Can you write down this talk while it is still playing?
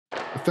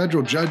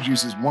federal judge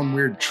uses one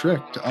weird trick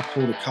to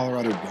uphold a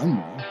Colorado gun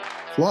law.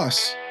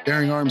 Plus,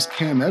 Bearing Arms'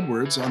 Cam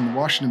Edwards on the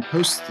Washington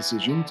Post's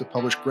decision to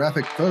publish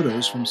graphic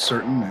photos from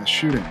certain mass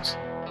shootings.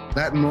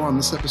 That and more on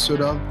this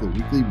episode of the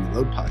Weekly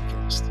Reload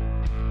Podcast.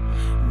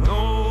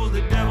 No,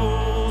 the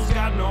devil's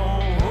got no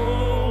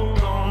hold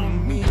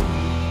on me.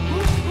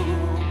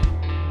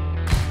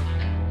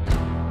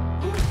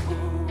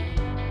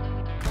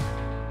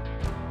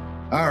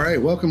 All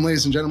right, welcome,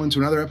 ladies and gentlemen, to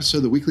another episode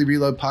of the Weekly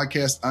Reload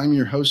Podcast. I'm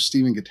your host,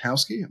 Stephen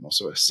Gutowski. I'm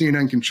also a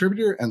CNN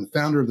contributor and the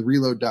founder of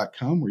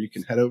thereload.com, where you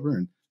can head over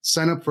and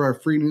sign up for our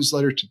free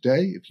newsletter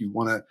today if you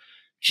want to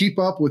keep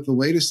up with the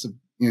latest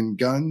in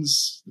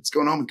guns, what's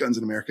going on with guns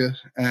in America.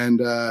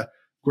 And of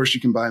course, you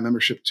can buy a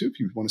membership too if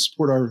you want to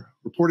support our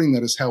reporting.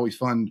 That is how we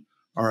fund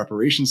our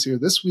operations here.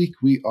 This week,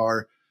 we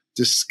are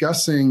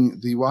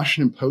discussing the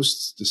Washington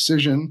Post's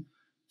decision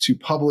to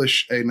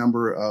publish a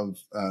number of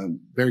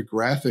very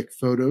graphic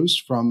photos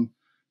from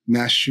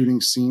mass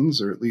shooting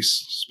scenes, or at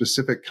least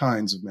specific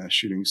kinds of mass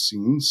shooting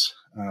scenes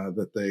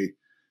that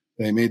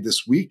they made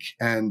this week.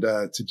 And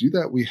to do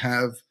that, we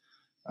have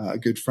a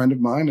good friend of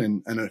mine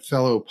and a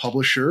fellow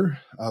publisher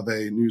of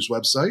a news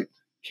website,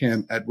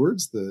 Cam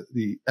Edwards,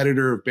 the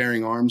editor of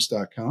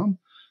bearingarms.com.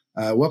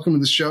 Welcome to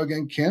the show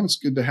again, Cam. It's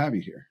good to have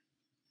you here.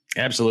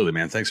 Absolutely,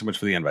 man. Thanks so much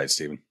for the invite,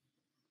 Stephen.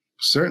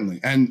 Certainly.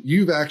 And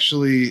you've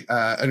actually,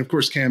 and of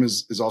course, Cam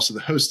is also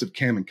the host of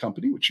Cam and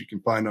Company, which you can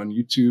find on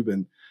YouTube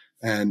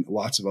and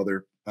lots of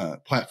other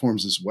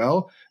platforms as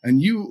well.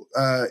 And you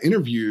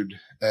interviewed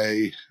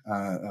a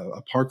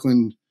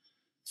Parkland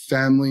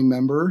family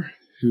member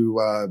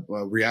who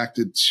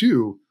reacted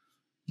to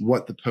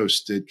what the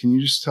Post did. Can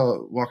you just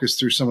walk us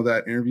through some of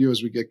that interview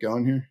as we get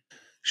going here?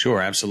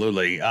 Sure,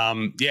 absolutely.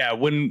 Yeah,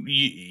 when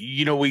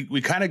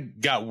we kind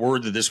of got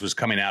word that this was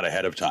coming out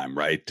ahead of time,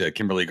 right?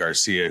 Kimberly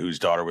Garcia, whose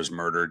daughter was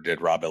murdered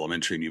at Robb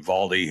Elementary in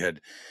Uvalde, had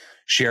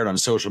shared on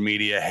social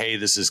media, "Hey,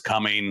 this is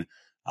coming.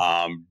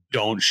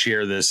 Don't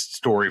share this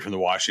story from the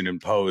Washington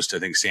Post." I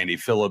think Sandy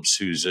Phillips,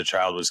 whose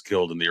child was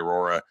killed in the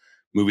Aurora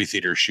movie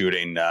theater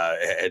shooting,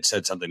 had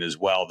said something as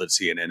well that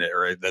CNN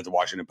or that the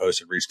Washington Post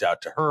had reached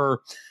out to her.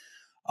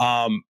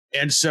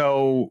 And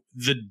so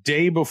the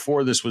day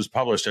before this was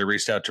published, I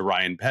reached out to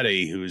Ryan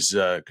Petty, who's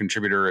a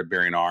contributor at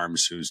Bearing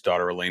Arms, whose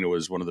daughter Elena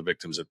was one of the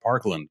victims at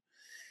Parkland.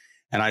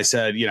 And I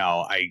said,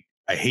 I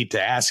hate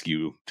to ask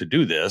you to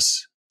do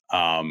this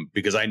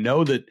because I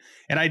know that,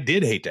 and I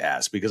did hate to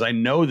ask because I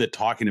know that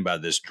talking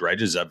about this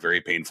dredges up very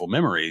painful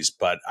memories,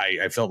 but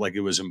I felt like it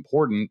was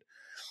important.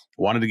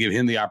 Wanted to give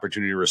him the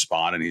opportunity to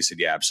respond. And he said,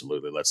 yeah,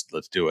 absolutely. Let's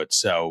do it.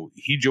 So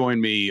he joined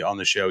me on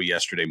the show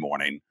yesterday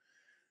morning.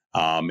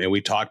 And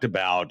we talked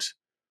about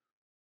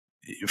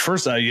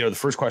first, the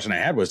first question I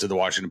had was, did the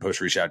Washington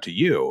Post reach out to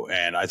you?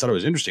 And I thought it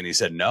was interesting. He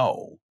said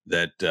no,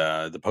 that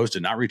the Post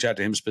did not reach out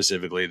to him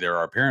specifically. There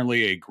are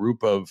apparently a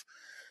group of,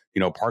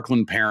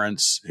 Parkland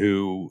parents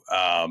who,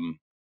 I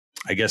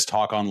guess,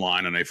 talk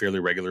online on a fairly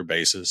regular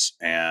basis.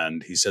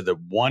 And he said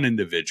that one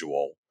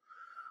individual,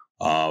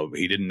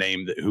 he didn't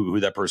name who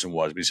that person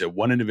was, but he said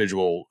one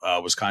individual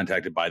was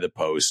contacted by the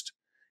Post.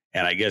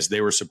 And I guess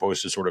they were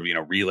supposed to sort of,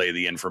 relay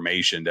the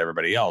information to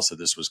everybody else that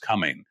this was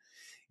coming.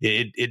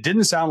 It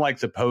didn't sound like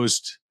the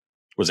Post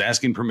was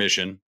asking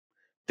permission.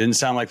 Didn't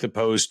sound like the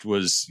Post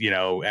was,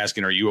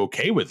 asking, are you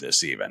okay with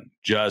this even?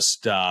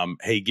 Just,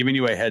 hey, giving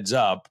you a heads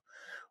up,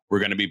 we're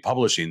going to be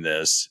publishing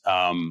this.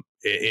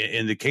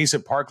 In the case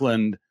of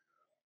Parkland,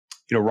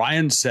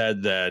 Ryan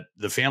said that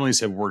the families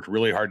have worked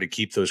really hard to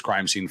keep those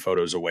crime scene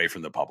photos away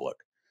from the public.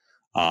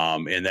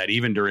 And that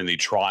even during the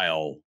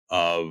trial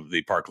of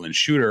the Parkland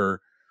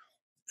shooter,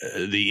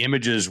 the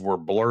images were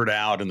blurred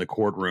out in the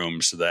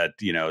courtroom so that,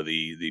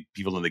 the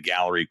people in the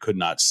gallery could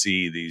not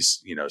see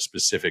these,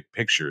 specific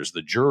pictures.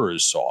 The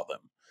jurors saw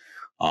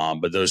them,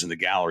 but those in the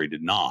gallery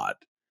did not.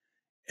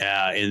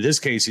 In this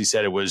case, he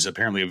said it was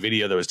apparently a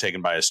video that was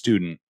taken by a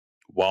student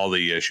while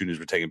the shootings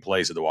were taking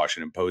place that the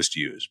Washington Post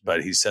used.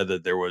 But he said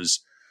that there was,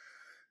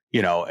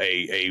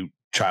 a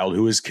child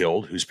who was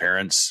killed, whose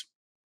parents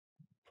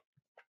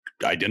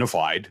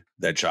identified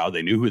that child.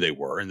 They knew who they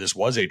were. And this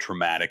was a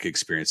traumatic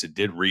experience. It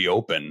did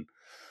reopen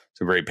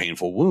some very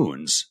painful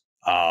wounds.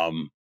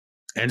 And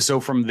so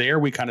from there,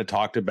 we kind of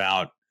talked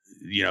about,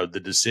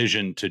 the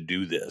decision to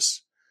do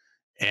this.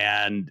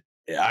 And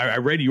I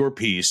read your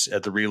piece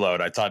at the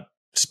Reload. I thought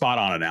spot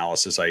on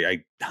analysis.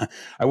 I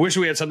wish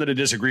we had something to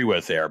disagree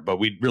with there, but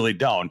we really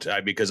don't,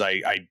 because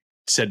I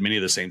said many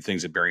of the same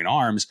things at Bearing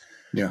Arms.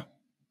 Yeah.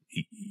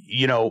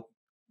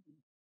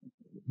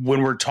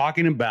 When we're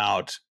talking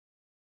about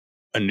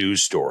a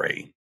news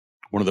story,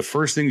 one of the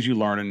first things you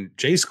learn in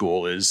J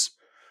school is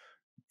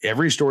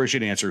every story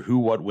should answer who,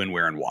 what, when,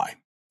 where, and why.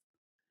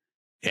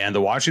 And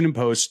the Washington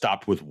Post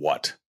stopped with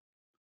what?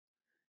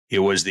 It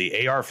was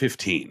the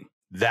AR-15.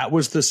 That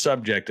was the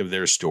subject of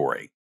their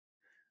story.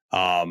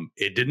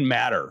 It didn't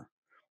matter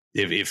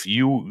if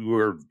you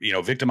were,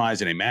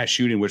 victimized in a mass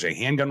shooting in which a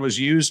handgun was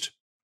used,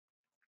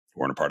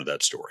 weren't a part of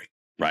that story,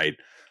 right?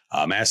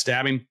 Mass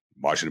stabbing,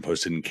 Washington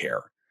Post didn't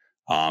care.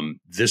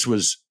 This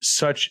was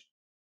such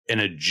an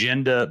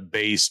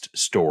agenda-based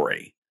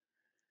story.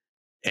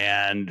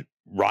 And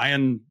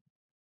Ryan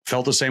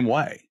felt the same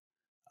way,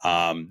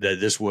 that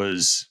this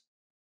was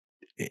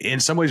in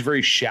some ways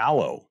very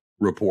shallow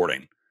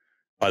reporting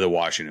by the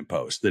Washington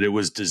Post, that it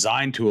was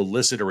designed to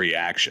elicit a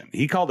reaction.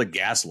 He called it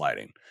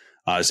gaslighting.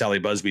 Sally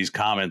Busby's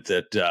comment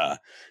that,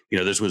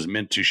 this was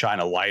meant to shine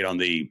a light on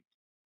the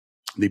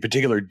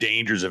particular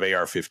dangers of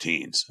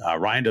AR-15s.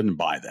 Ryan doesn't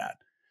buy that.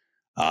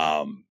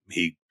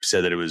 He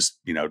said that it was,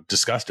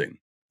 disgusting,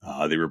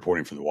 the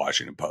reporting from the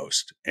Washington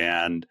Post.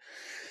 And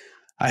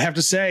I have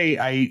to say,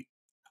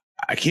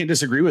 I can't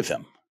disagree with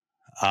him.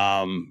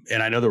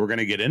 And I know that we're going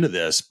to get into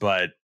this,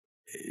 but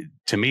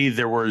to me,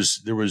 there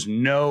was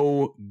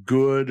no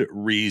good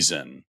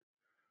reason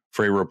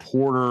for a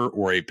reporter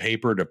or a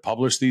paper to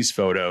publish these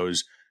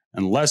photos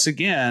unless,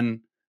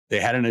 again,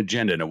 they had an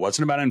agenda. And it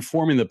wasn't about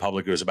informing the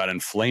public. It was about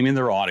inflaming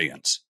their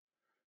audience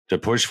to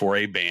push for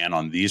a ban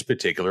on these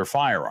particular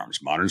firearms,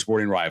 modern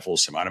sporting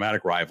rifles,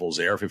 semi-automatic rifles,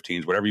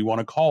 AR-15s, whatever you want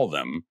to call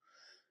them.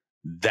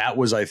 That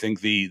was, I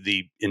think,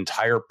 the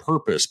entire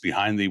purpose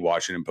behind the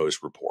Washington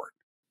Post report.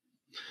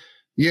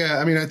 Yeah,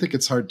 I mean, I think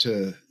it's hard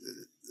to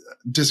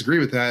disagree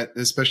with that,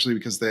 especially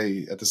because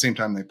they, at the same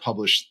time they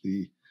published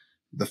the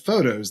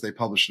photos, they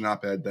published an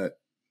op-ed that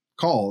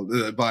called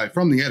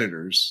from the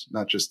editors,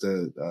 not just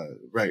a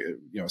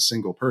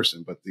single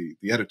person, but the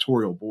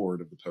editorial board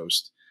of the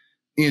Post,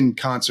 in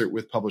concert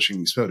with publishing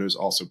these photos,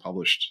 also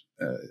published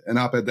an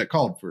op-ed that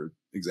called for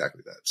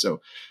exactly that.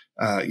 So,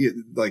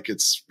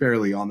 it's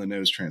fairly on the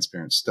nose,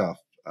 transparent stuff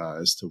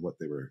as to what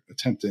they were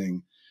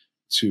attempting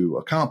to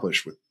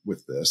accomplish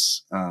with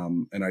this.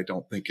 And I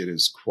don't think it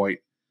is quite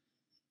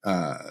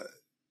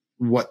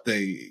what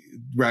the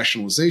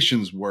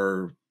rationalizations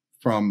were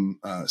from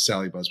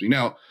Sally Busby.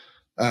 Now,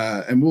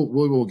 and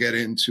we'll get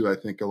into, I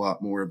think, a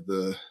lot more of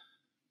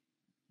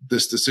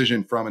this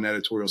decision from an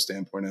editorial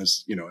standpoint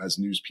as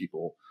news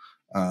people.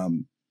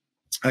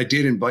 I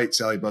did invite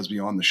Sally Busby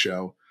on the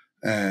show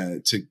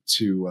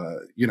to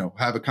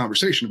have a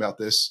conversation about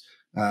this.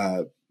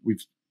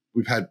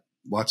 We've had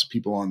lots of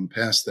people on the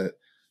past that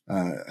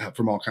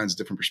from all kinds of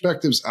different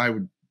perspectives. I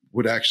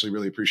would actually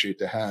really appreciate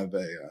to have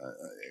an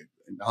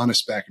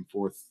honest back and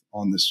forth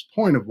on this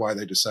point of why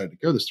they decided to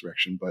go this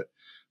direction, but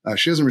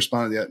she hasn't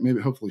responded yet.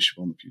 Maybe, hopefully she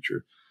will in the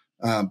future.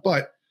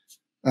 But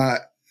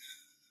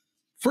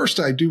first,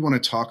 I do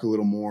want to talk a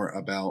little more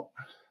about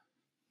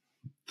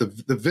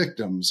the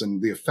victims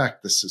and the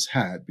effect this has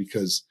had,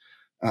 because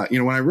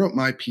when I wrote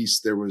my piece,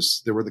 there were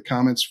the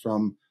comments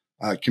from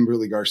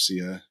Kimberly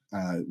Garcia,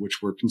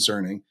 which were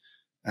concerning.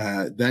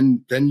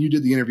 Then you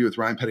did the interview with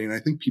Ryan Petty, and I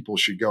think people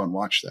should go and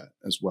watch that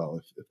as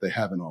well if they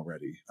haven't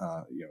already.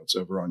 It's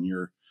over on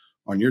your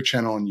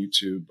channel on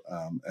YouTube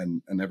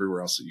and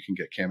everywhere else that you can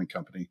get Cam and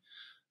Company.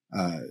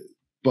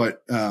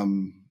 But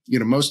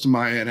most of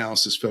my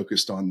analysis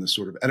focused on the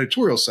sort of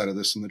editorial side of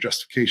this and the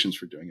justifications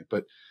for doing it.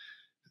 But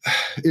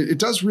it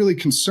does really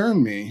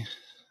concern me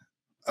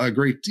a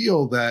great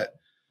deal that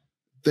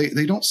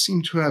they don't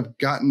seem to have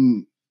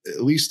gotten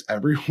at least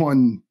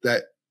everyone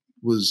that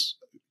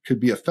could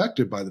be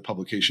affected by the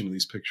publication of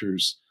these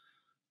pictures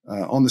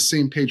on the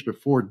same page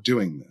before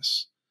doing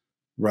this,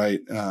 right?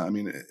 I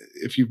mean,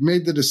 if you've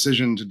made the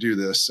decision to do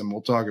this, and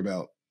we'll talk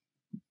about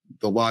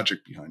the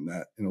logic behind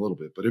that in a little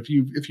bit, but if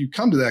you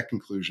come to that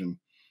conclusion,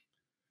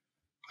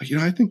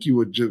 I think you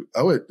would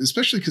owe it,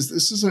 especially because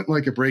this isn't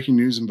like a breaking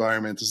news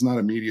environment. It's not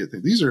a media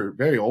thing. These are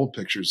very old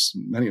pictures,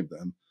 many of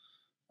them.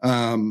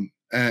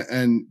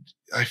 And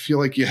I feel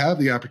like you have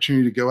the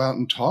opportunity to go out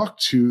and talk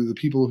to the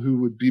people who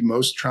would be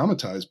most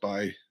traumatized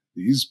by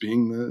these,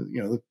 being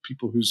the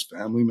people whose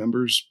family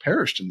members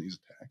perished in these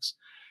attacks.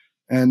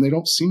 And they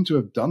don't seem to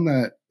have done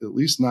that, at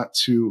least not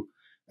to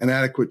an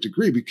adequate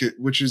degree,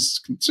 which is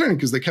concerning,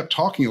 because they kept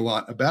talking a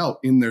lot about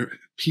in their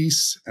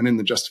piece and in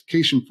the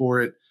justification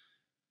for it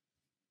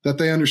that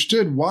they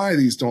understood why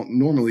these don't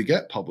normally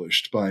get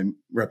published by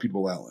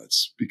reputable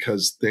outlets,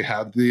 because they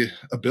have the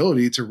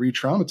ability to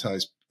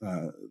re-traumatize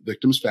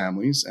victims'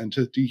 families and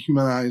to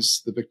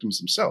dehumanize the victims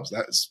themselves.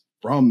 That is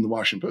from the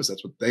Washington Post.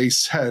 That's what they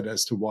said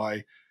as to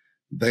why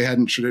they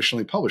hadn't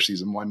traditionally published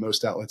these and why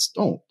most outlets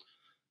don't.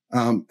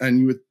 And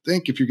you would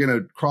think if you're going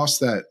to cross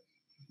that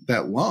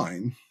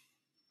line,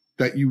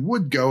 that you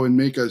would go and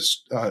make a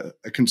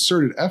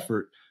concerted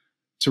effort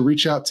to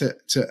reach out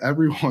to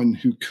everyone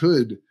who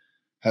could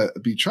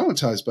be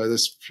traumatized by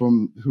this,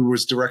 from who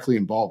was directly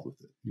involved with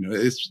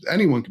it.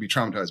 Anyone can be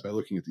traumatized by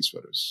looking at these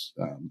photos.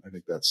 I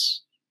think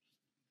that's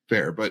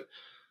fair, but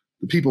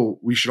the people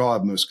we should all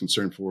have most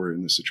concern for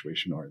in this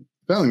situation are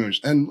family members.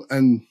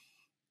 And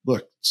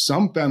look,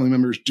 some family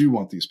members do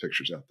want these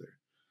pictures out there.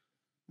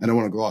 I don't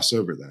want to gloss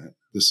over that.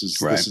 This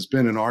has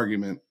been an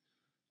argument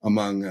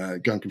among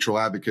gun control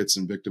advocates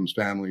and victims'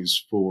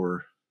 families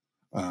for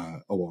a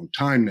long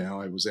time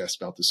now. I was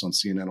asked about this on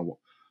CNN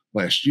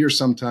last year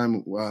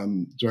sometime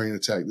during an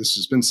attack. This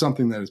has been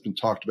something that has been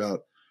talked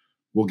about.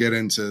 We'll get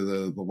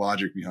into the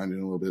logic behind it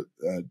in a little bit.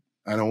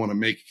 I don't want to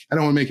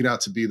make it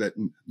out to be that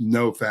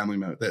no family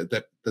member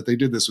that they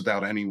did this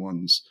without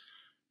anyone's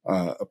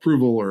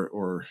approval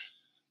or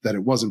that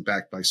it wasn't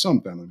backed by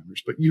some family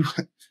members. But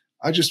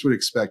I just would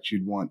expect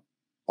you'd want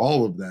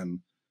all of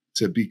them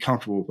to be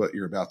comfortable with what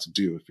you're about to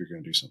do if you're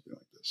going to do something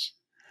like this.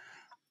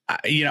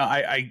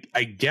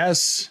 I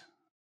guess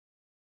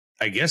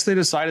they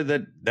decided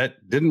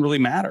that didn't really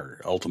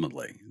matter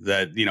ultimately.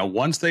 That,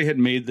 once they had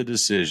made the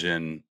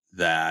decision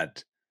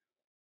that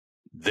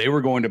they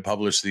were going to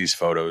publish these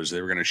photos,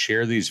 they were going to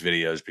share these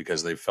videos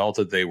because they felt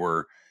that they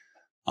were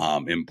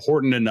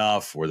important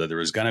enough, or that there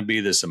was going to be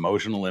this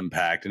emotional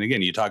impact. And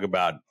again, you talk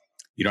about,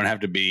 you don't have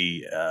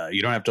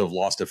to have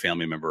lost a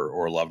family member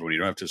or a loved one. You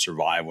don't have to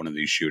survive one of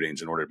these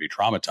shootings in order to be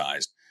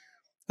traumatized.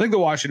 I think the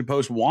Washington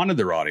Post wanted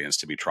their audience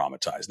to be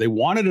traumatized. They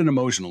wanted an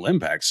emotional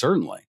impact,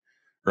 certainly,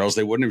 or else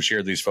they wouldn't have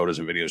shared these photos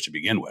and videos to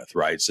begin with,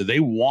 right? So they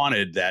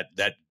wanted that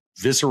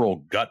visceral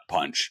gut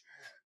punch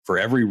for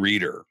every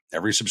reader,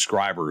 every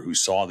subscriber who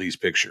saw these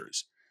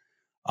pictures.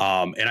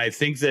 And I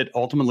think that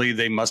ultimately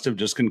they must have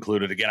just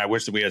concluded, again, I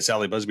wish that we had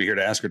Sally Busby here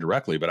to ask her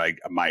directly, but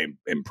my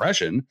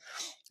impression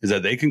is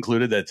that they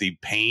concluded that the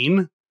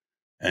pain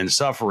and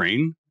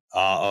suffering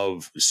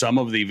of some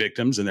of the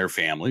victims and their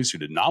families who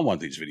did not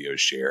want these videos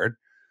shared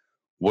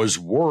was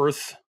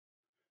worth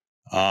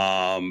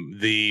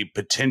the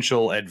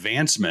potential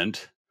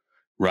advancement,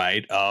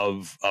 right,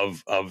 of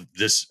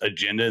this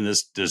agenda and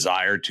this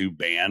desire to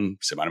ban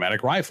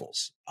semi-automatic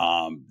rifles.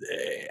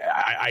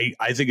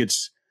 I think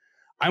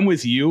I'm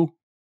with you.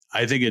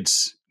 I think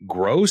it's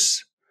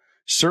gross.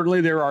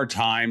 Certainly there are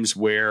times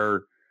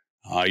where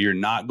you're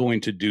not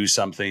going to do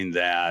something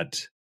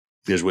that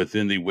is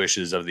within the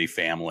wishes of the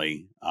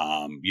family.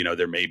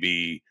 There may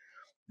be,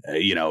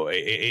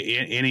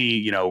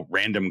 any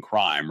random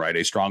crime, right?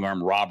 A strong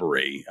arm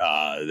robbery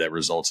that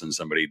results in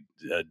somebody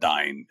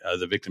dying.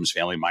 The victim's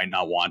family might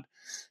not want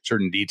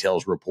certain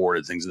details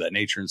reported, things of that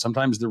nature. And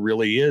sometimes there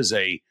really is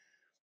a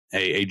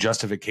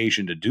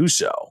justification to do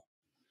so.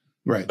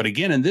 Right. But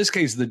again, in this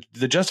case,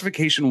 the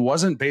justification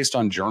wasn't based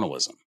on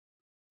journalism.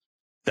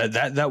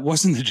 That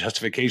wasn't the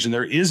justification.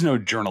 There is no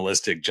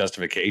journalistic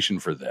justification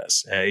for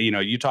this.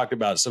 You talked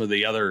about some of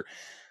the other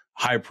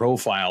high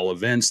profile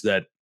events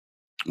that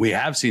we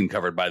have seen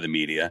covered by the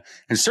media,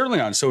 and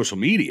certainly on social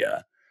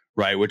media,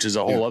 right, which is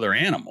a whole other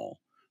animal.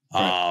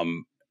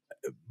 Right.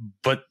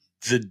 But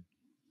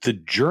the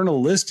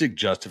journalistic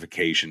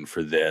justification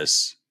for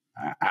this,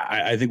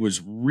 I think,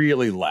 was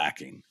really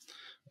lacking.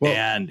 Well,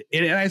 and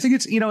I think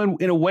it's, in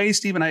a way,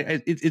 Stephen,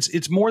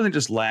 it's more than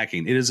just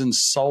lacking. It is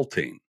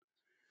insulting,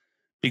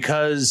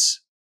 because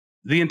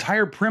the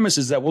entire premise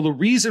is that, well, the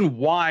reason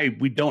why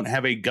we don't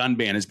have a gun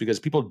ban is because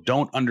people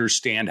don't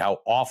understand how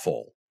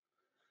awful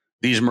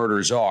these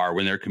murders are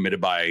when they're committed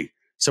by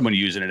someone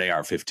using an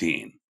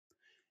AR-15.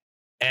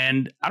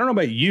 And I don't know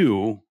about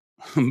you,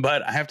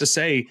 but I have to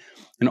say,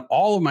 in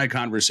all of my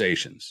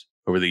conversations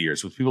over the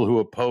years with people who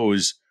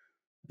oppose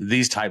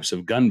these types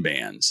of gun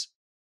bans,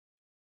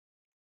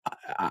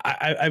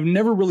 I've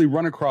never really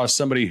run across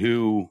somebody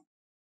who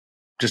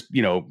just,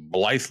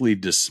 blithely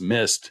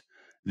dismissed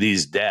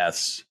these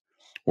deaths,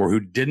 or who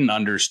didn't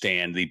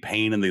understand the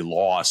pain and the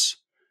loss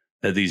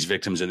that these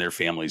victims and their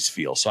families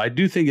feel. So I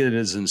do think it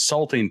is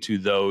insulting to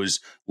those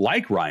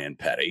like Ryan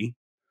Petty,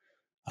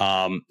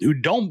 who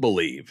don't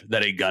believe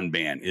that a gun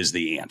ban is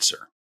the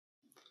answer.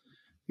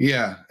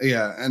 Yeah.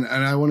 And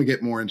I want to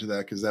get more into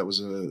that, because that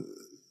was a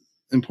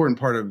important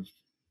part of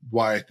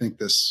why I think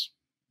this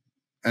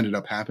ended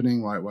up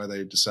happening, why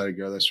they decided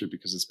to go that route,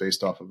 because it's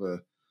based off of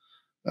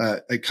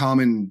a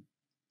common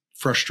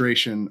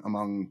frustration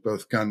among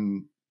both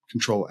gun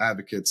control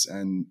advocates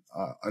and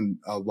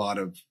a lot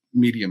of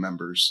media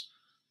members,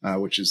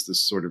 which is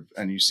this sort of,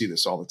 and you see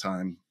this all the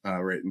time,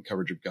 right, in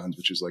coverage of guns,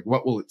 which is like,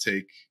 what will it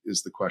take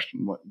is the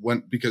question.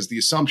 Because the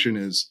assumption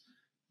is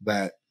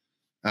that,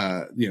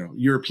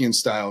 European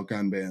style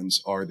gun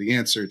bans are the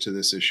answer to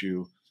this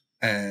issue.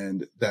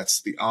 And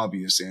that's the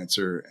obvious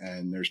answer,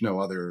 and there's no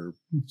other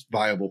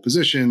viable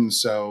position.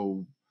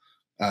 So,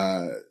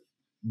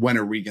 when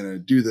are we going to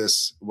do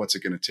this? What's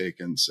it going to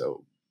take? And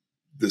so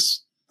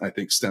this, I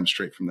think, stems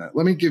straight from that.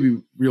 Let me give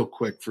you real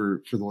quick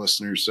for the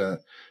listeners.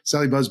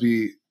 Sally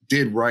Busby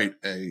did write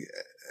an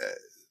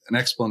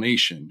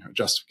explanation, a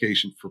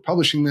justification for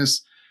publishing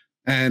this.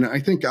 And I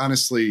think,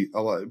 honestly,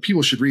 a lot of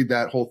people should read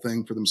that whole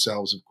thing for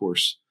themselves, of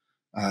course,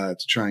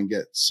 to try and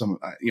get some,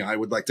 I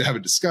would like to have a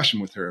discussion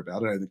with her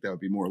about it. I think that would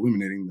be more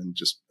illuminating than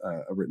just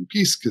a written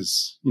piece,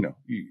 because,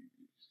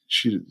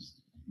 you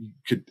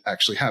could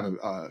actually have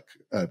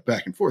a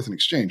back and forth and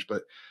exchange.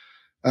 But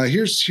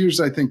here's,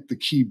 I think, the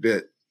key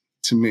bit,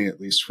 to me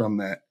at least, from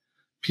that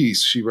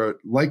piece. She wrote,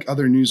 like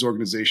other news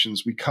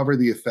organizations, we cover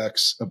the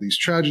effects of these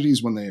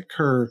tragedies when they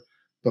occur,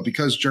 but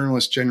because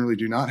journalists generally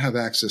do not have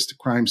access to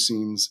crime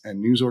scenes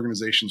and news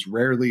organizations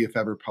rarely, if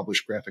ever,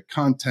 publish graphic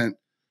content,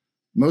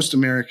 most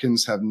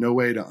Americans have no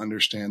way to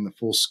understand the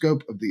full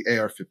scope of the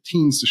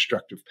AR-15's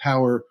destructive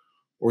power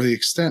or the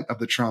extent of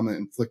the trauma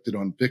inflicted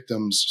on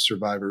victims,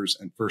 survivors,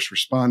 and first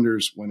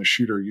responders when a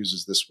shooter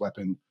uses this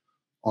weapon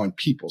on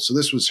people. So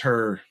this was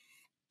her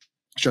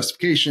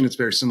justification. It's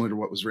very similar to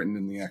what was written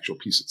in the actual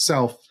piece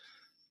itself,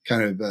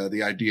 kind of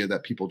the idea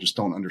that people just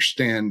don't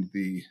understand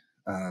the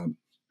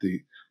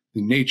the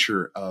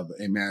nature of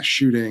a mass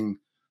shooting,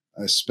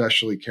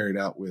 especially carried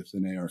out with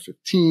an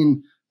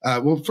AR-15.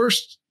 Well,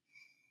 first,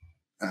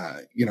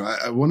 I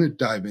want to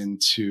dive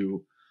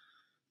into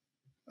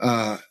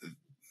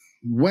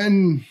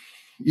when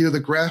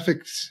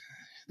the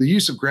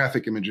use of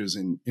graphic images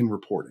in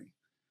reporting.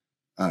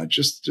 I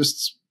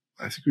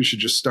think we should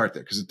just start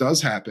there because it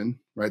does happen,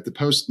 right? The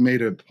Post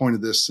made a point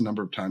of this a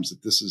number of times,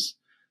 that this is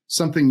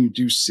something you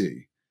do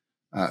see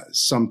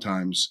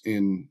sometimes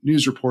in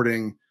news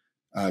reporting.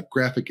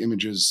 Graphic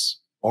images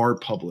are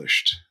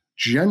published.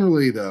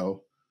 Generally,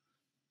 though,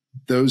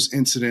 those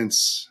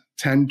incidents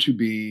tend to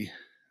be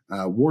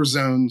war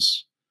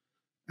zones,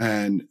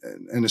 and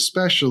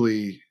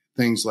especially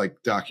things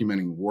like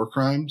documenting war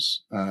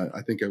crimes.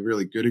 I think a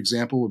really good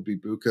example would be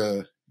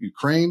Bucha,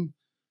 Ukraine.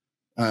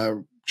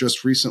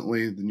 Just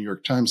recently, the New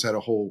York Times had a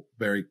whole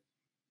very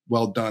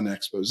well done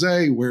expose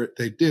where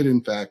they did,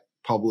 in fact,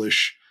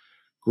 publish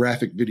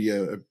graphic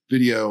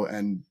video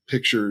and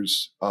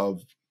pictures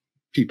of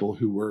people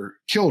who were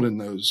killed in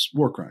those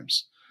war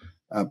crimes.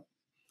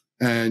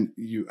 And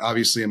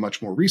obviously a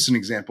much more recent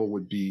example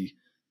would be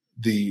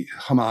the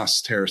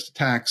Hamas terrorist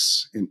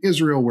attacks in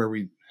Israel, where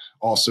we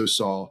also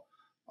saw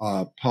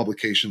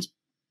publications,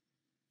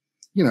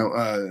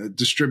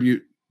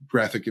 distribute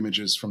graphic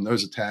images from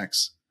those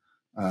attacks.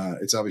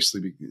 It's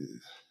obviously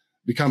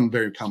become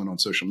very common on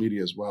social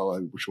media as well,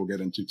 which we'll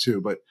get into too.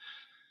 But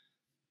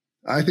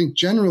I think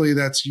generally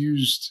that's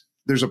used.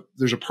 There's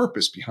a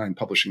purpose behind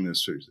publishing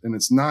those foods, and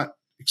it's not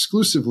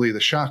exclusively the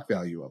shock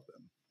value of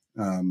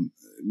them.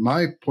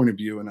 My point of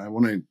view, and I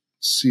want to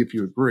see if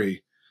you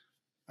agree,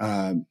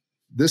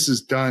 this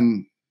is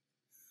done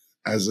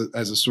as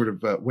a sort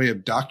of a way of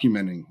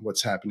documenting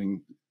what's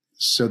happening,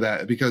 so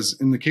that, because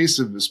in the case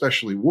of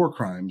especially war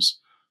crimes,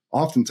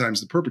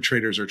 oftentimes the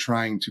perpetrators are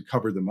trying to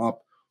cover them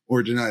up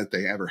or deny that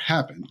they ever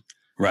happened.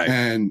 Right.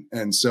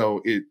 And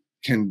so it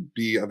can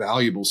be a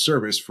valuable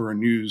service for a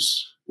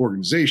news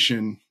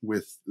organization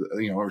with,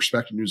 a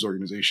respected news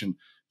organization,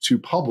 to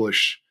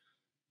publish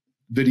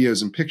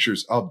videos and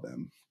pictures of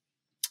them,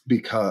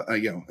 because,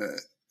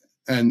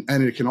 and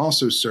it can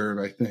also serve,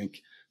 I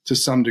think, to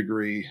some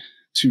degree,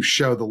 to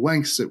show the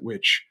lengths at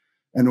which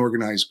an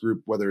organized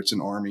group, whether it's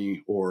an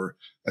army or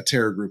a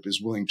terror group,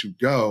 is willing to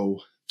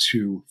go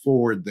to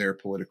forward their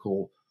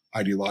political,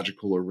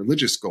 ideological, or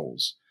religious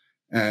goals.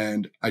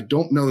 And I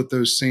don't know that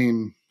those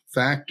same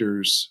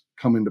factors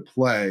come into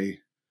play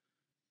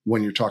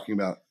when you're talking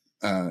about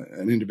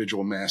an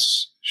individual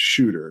mass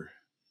shooter.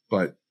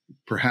 But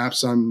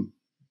perhaps I'm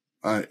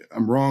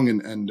wrong,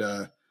 and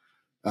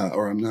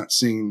or I'm not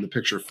seeing the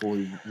picture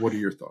fully. What are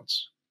your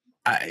thoughts?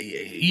 I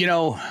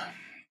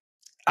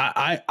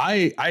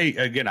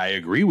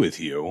agree with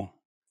you,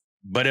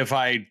 but if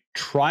I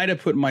try to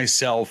put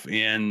myself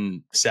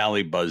in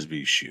Sally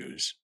Busby's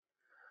shoes,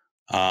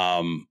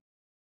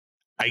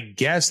 I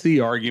guess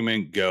the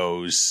argument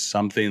goes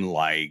something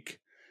like,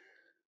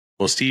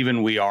 well,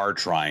 Stephen, we are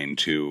trying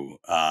to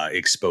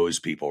expose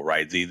people,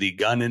 right? The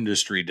gun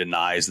industry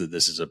denies that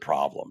this is a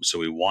problem, so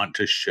we want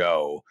to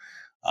show,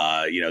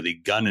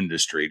 the gun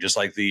industry, just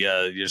like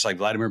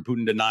Vladimir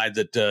Putin denied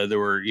that there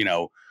were,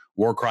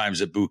 war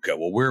crimes at Bucha.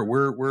 Well,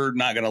 we're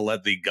not going to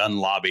let the gun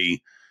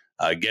lobby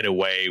get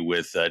away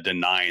with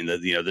denying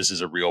that this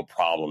is a real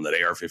problem, that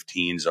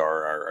AR-15s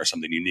are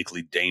something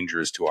uniquely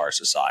dangerous to our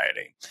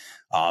society,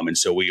 and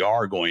so we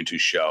are going to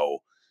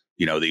show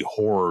the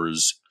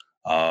horrors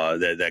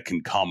that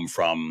can come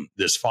from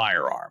this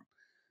firearm.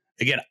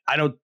 Again,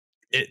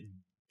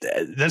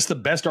 that's the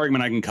best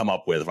argument I can come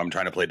up with if I'm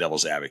trying to play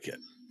devil's advocate.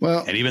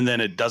 Well, and even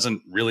then, it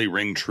doesn't really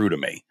ring true to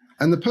me.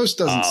 And the Post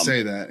doesn't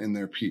say that in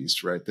their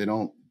piece, right? They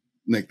don't.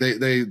 Like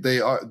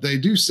they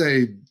do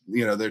say,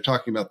 they're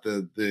talking about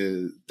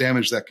the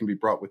damage that can be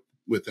brought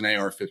with an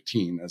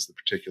AR-15 as the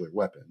particular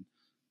weapon,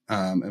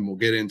 and we'll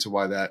get into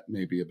why that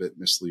may be a bit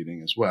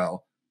misleading as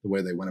well, the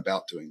way they went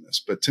about doing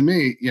this. But to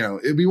me,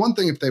 it'd be one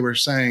thing if they were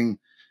saying,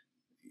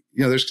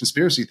 there's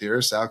conspiracy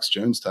theorists, Alex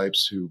Jones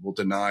types, who will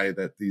deny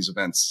that these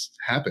events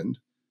happened,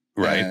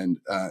 right? And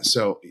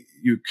so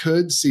you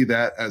could see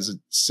that as a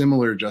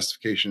similar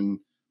justification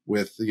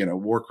with,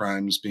 war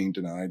crimes being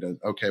denied.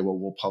 Okay, well,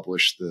 we'll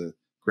publish the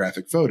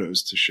graphic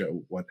photos to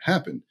show what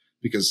happened,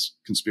 because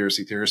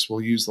conspiracy theorists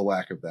will use the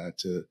lack of that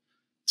to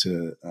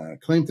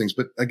claim things.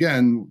 But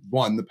again,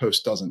 one, the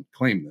Post doesn't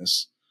claim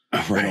this.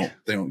 Right.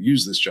 They don't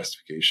use this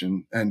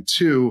justification. And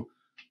two,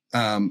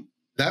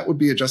 that would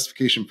be a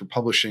justification for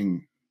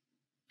publishing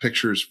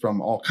pictures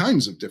from all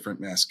kinds of different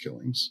mass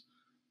killings,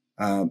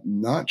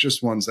 not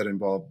just ones that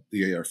involve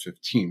the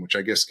AR-15, which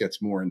I guess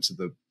gets more into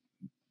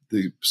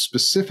the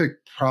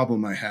specific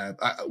problem I have.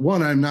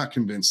 I'm not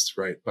convinced,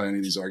 right, by any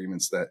of these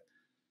arguments that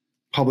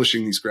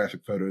publishing these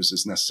graphic photos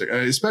is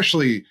necessary,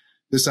 especially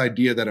this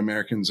idea that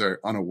Americans are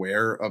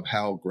unaware of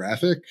how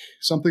graphic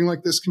something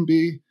like this can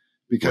be,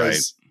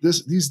 because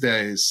these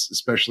days,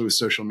 especially with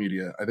social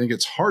media, I think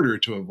it's harder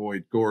to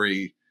avoid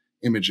gory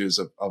images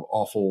of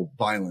awful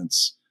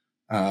violence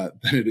than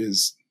it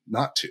is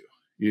not to,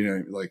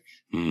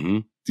 Mm-hmm.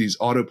 these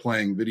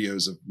auto-playing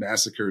videos of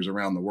massacres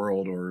around the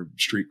world or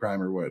street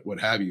crime or what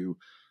have you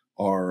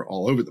are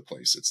all over the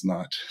place. It's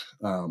not,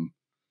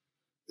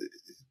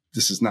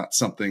 this is not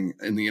something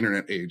in the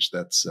internet age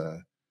that's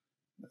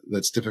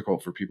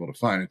difficult for people to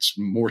find. It's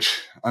more,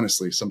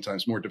 honestly,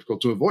 sometimes more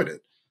difficult to avoid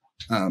it.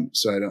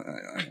 So I don't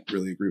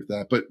really agree with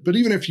that. But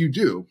even if you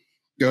do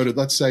go to,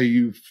 let's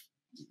say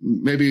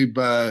maybe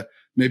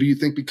you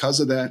think because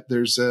of that,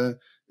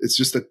 it's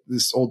just that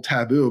this old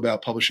taboo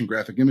about publishing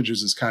graphic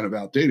images is kind of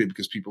outdated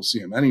because people see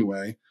them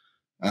anyway.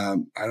 I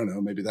don't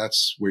know, maybe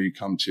that's where you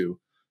come to.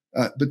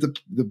 But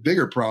the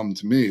bigger problem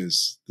to me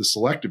is the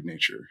selective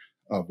nature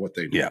of what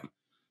they do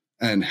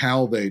and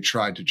how they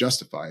tried to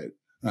justify it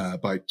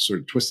by sort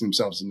of twisting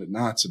themselves into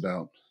knots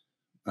about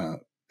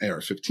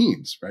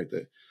AR-15s, right?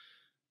 The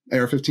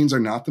AR-15s are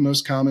not the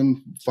most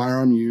common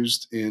firearm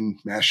used in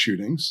mass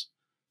shootings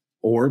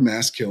or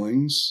mass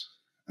killings.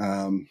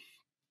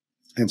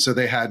 And so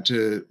they had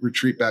to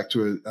retreat back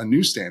to a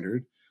new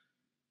standard,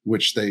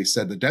 which they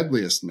said the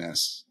deadliest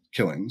mass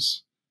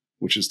killings,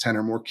 which is 10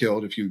 or more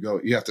killed.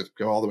 You have to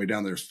go all the way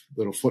down their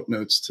little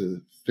footnotes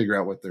to figure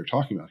out what they're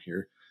talking about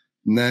here.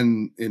 And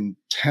then in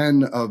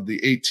 10 of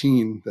the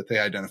 18 that they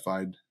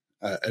identified,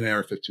 an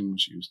AR-15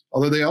 was used.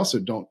 Although they also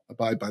don't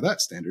abide by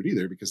that standard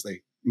either, because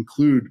they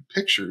include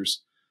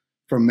pictures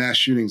from mass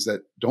shootings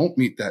that don't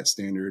meet that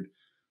standard,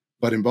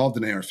 but involved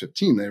in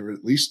AR-15. There were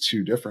at least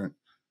 2 different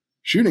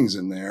shootings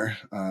in there.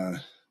 I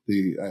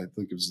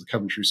think it was the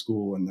Coventry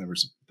School, and there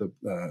was the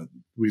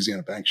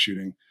Louisiana bank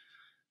shooting.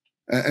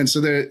 And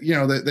so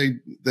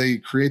they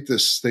create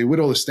this, they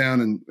whittle this down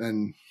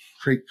and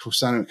create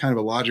kind of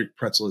a logic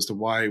pretzel as to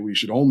why we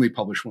should only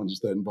publish ones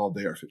that involve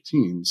the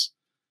AR-15s.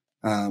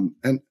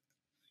 And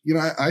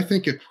I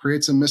think it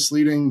creates a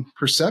misleading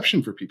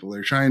perception for people.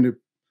 They're trying to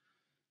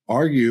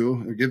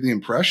argue or give the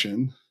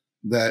impression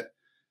that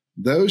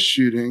those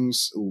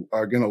shootings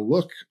are going to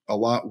look a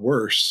lot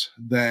worse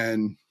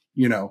than,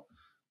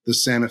 the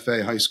Santa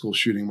Fe high school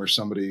shooting where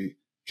somebody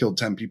killed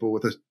 10 people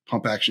with a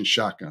pump action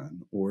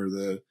shotgun, or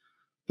the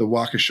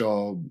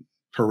Waukesha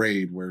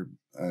parade where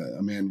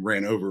a man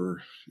ran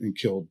over and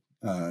killed,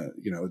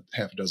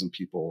 half a dozen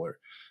people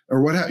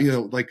or what have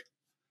you. Like,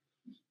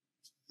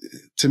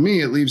 to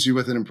me, it leaves you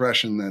with an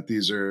impression that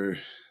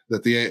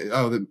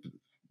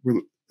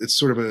it's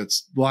sort of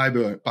it's lie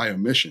by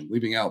omission,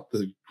 leaving out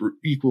the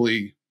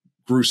equally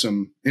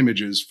gruesome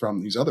images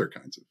from these other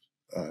kinds of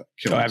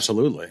killings. Oh,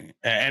 absolutely.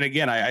 And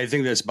again, I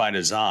think that's by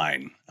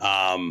design.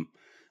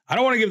 I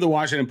don't want to give the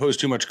Washington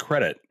Post too much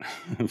credit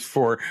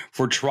for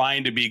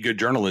trying to be good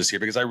journalists here,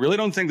 because I really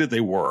don't think that they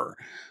were.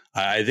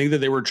 I think that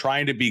they were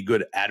trying to be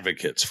good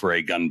advocates for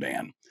a gun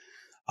ban.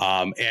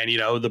 And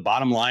the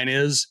bottom line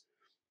is,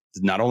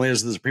 not only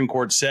has the Supreme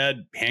Court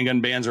said handgun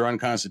bans are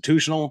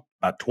unconstitutional,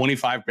 about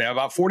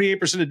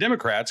 48% of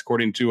Democrats,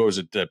 according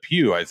to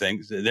Pew, I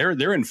think,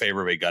 they're in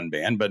favor of a gun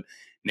ban, but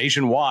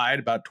nationwide,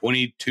 about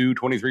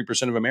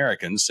 23% of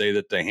Americans say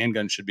that the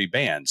handgun should be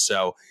banned.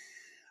 So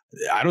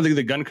I don't think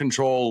the gun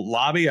control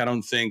lobby, I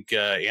don't think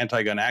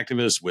anti-gun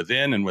activists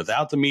within and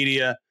without the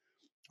media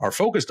are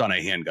focused on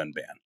a handgun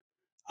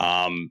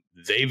ban.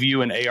 They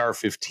view an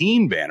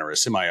AR-15 ban or a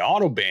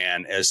semi-auto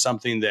ban as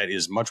something that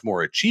is much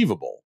more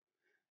achievable.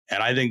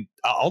 And I think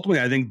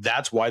ultimately,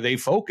 that's why they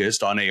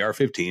focused on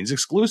AR-15s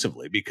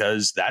exclusively,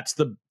 because that's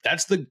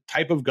the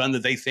type of gun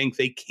that they think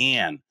they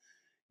can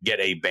get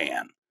a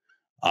ban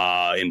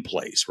in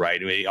place,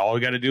 right? I mean, all we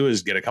got to do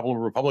is get a couple of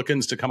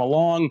Republicans to come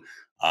along,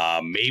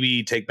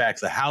 maybe take back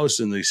the House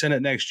and the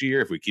Senate next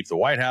year. If we keep the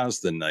White House,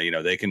 then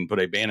they can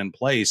put a ban in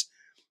place.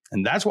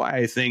 And that's why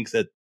I think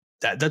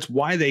that's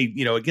why they,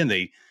 again,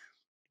 they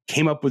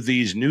came up with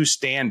these new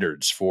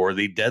standards for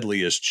the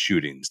deadliest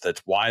shootings.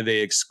 That's why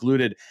they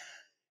excluded.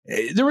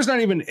 There was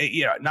not even,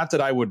 not that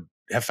I would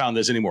have found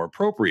this any more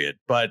appropriate,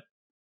 but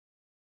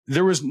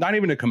there was not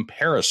even a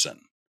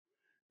comparison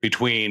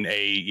between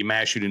a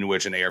mass shooting in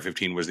which an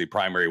AR-15 was the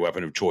primary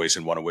weapon of choice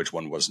and one in which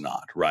one was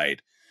not,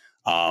 right?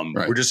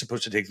 Right. We're just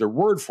supposed to take their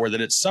word for it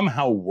that it's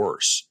somehow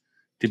worse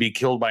to be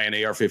killed by an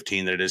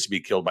AR-15 than it is to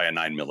be killed by a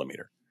 9mm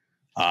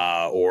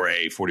or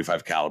a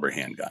 .45 caliber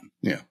handgun.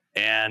 Yeah.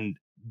 And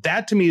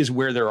that to me is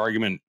where their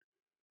argument,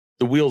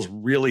 the wheels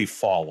really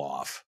fall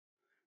off,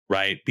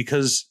 right?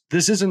 Because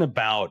this isn't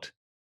about,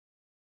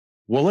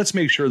 well, let's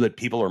make sure that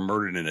people are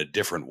murdered in a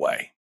different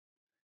way.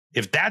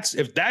 If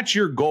that's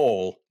your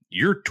goal,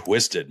 you're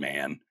twisted,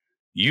 man.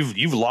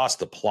 You've lost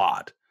the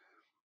plot,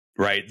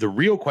 right? The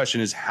real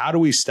question is, how do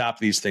we stop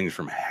these things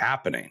from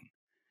happening?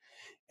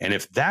 And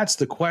if that's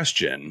the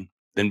question,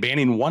 then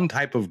banning one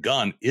type of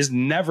gun is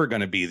never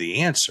going to be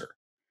the answer,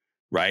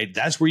 right?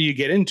 That's where you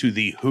get into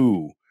the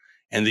who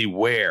and the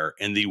where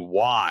and the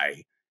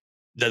why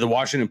that the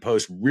Washington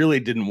Post really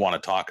didn't want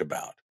to talk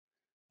about.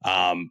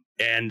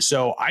 And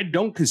so I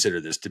don't consider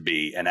this to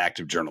be an act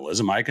of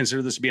journalism. I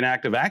consider this to be an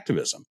act of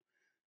activism.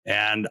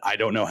 And I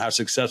don't know how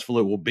successful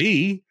it will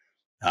be.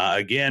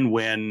 Again,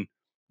 when,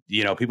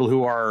 people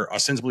who are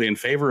ostensibly in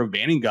favor of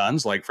banning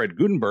guns, like Fred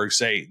Gutenberg,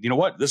 say, you know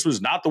what, this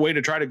was not the way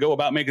to try to go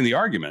about making the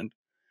argument.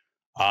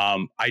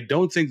 I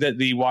don't think that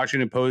the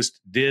Washington Post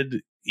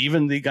did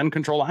even the gun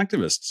control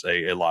activists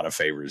a lot of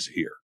favors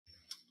here.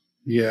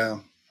 Yeah.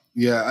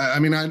 Yeah. I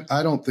mean,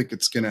 I don't think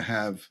it's going to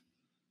have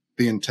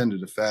the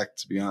intended effect,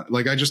 to be honest.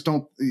 Like, I just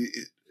don't,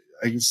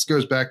 it just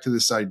goes back to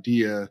this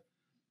idea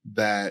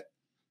that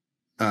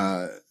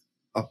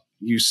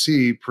you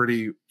see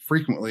pretty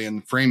frequently in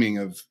the framing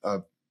of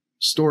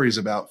stories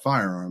about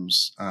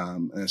firearms,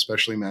 and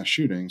especially mass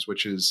shootings,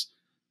 which is,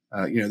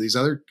 these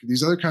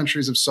other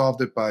countries have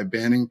solved it by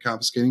banning,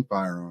 confiscating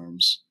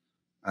firearms.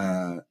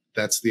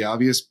 That's the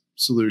obvious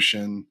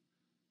solution.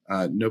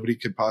 Nobody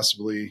could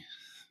possibly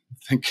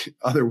think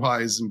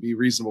otherwise and be a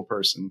reasonable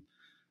person.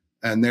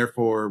 And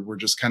therefore, we're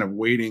just kind of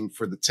waiting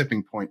for the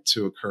tipping point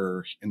to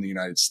occur in the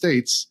United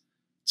States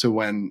to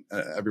when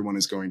everyone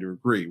is going to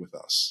agree with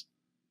us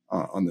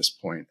on this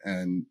point.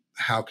 And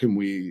how can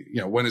we,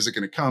 when is it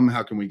going to come?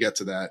 How can we get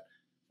to that?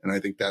 And I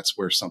think that's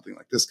where something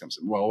like this comes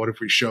in. Well, what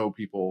if we show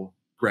people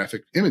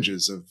graphic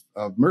images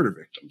of murder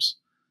victims?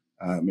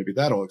 Maybe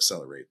that'll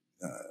accelerate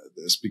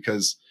this,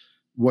 because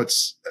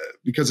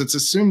it's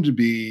assumed to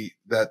be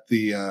that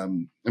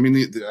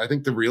I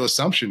think the real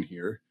assumption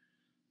here,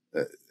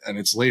 and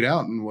it's laid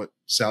out in what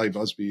Sally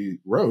Busby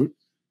wrote,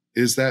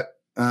 is that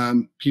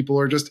people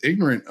are just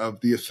ignorant of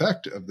the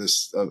effect of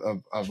this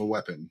of a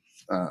weapon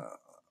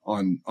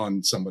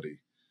on somebody,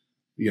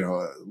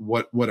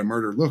 what a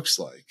murder looks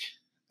like,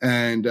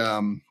 and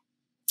that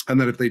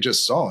if they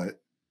just saw it,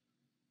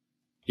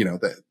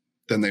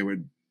 then they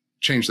would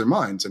change their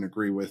minds and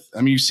agree with.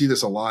 I mean, you see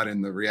this a lot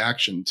in the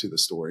reaction to the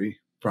story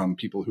from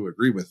people who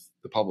agree with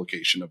the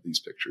publication of these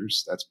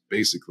pictures. That's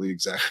basically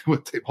exactly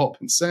what they've all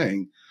been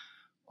saying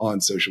on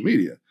social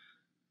media.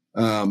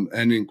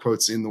 And in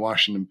quotes in the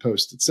Washington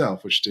Post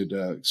itself, which did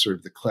sort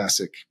of the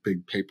classic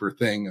big paper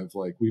thing of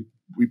like, we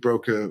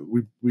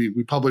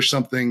published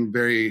something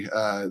very,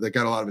 that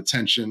got a lot of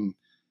attention,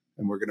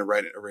 and we're going to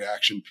write a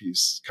reaction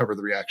piece, cover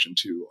the reaction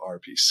to our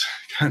piece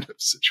kind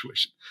of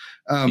situation.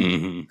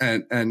 And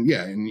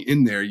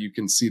in there you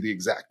can see the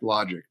exact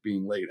logic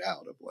being laid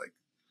out of like,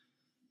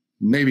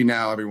 maybe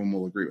now everyone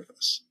will agree with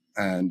us.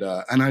 And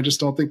I just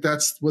don't think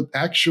that's what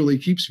actually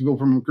keeps people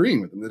from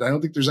agreeing with them. That I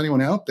don't think there's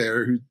anyone out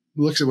there who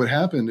looks at what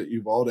happened at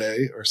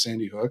Uvalde or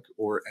Sandy Hook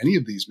or any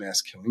of these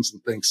mass killings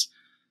and thinks,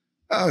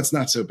 oh, it's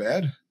not so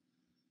bad.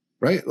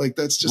 Right? Like,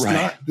 that's just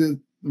not the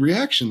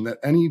reaction that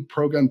any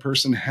pro-gun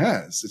person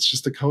has. It's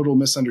just a total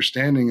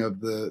misunderstanding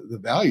of the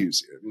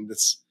values here. I mean,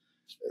 it's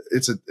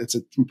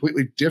a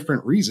completely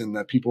different reason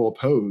that people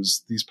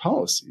oppose these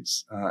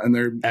policies. And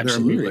they're a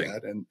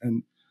myriad.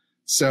 And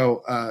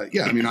so, I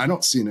mean, I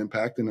don't see an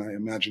impact, and I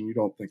imagine you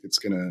don't think it's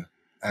going to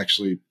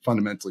actually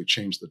fundamentally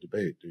change the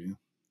debate, do you?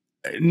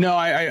 No,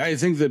 I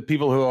think that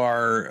people who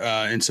are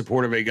in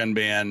support of a gun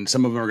ban,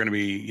 some of them are going to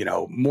be,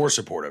 more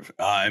supportive,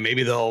 and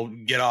maybe they'll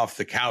get off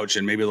the couch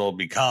and maybe they'll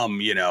become,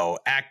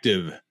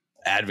 active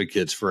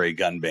advocates for a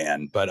gun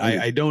ban. But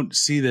I don't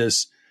see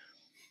this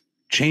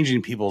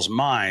changing people's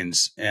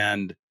minds.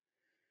 And,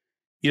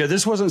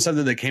 this wasn't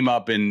something that came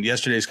up in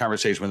yesterday's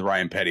conversation with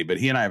Ryan Petty, but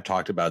he and I have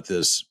talked about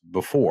this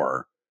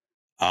before.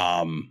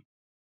 Ryan's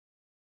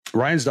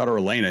daughter,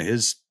 Elena,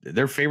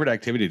 their favorite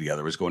activity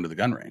together was going to the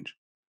gun range.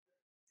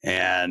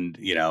 And,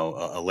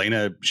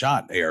 Elena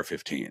shot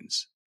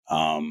AR-15s.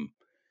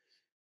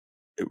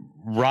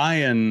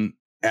 Ryan,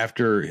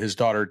 after his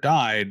daughter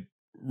died,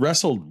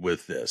 wrestled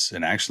with this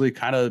and actually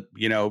kind of,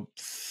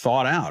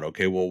 thought out,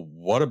 okay, well,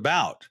 what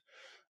about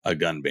a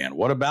gun ban?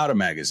 What about a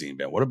magazine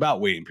ban? What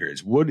about waiting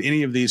periods? Would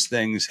any of these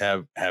things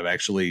have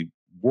actually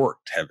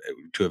worked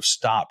to have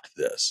stopped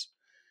this?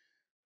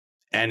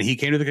 And he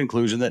came to the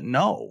conclusion that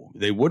no,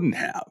 they wouldn't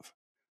have.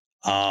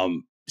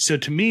 So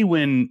to me,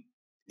 when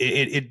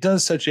it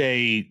does such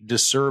a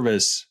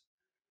disservice,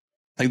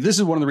 like, this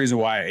is one of the reasons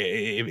why,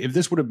 if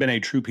this would have been a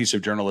true piece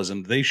of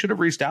journalism, they should have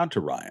reached out to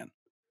Ryan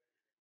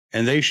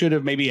and they should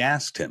have maybe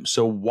asked him,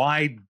 so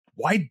why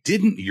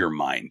didn't your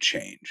mind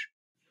change?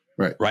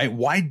 Right.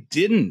 Why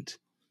didn't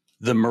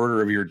the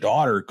murder of your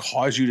daughter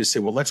cause you to say,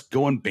 well, let's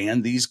go and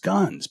ban these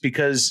guns?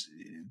 Because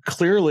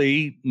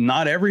clearly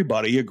not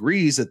everybody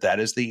agrees that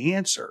is the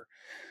answer.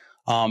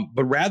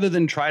 But rather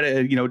than try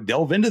to,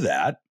 delve into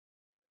that,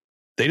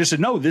 they just said,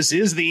 no, this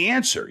is the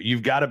answer.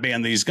 You've got to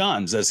ban these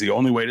guns. That's the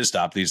only way to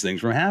stop these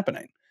things from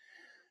happening.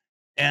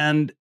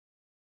 And,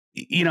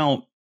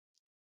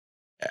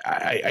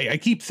 I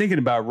keep thinking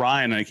about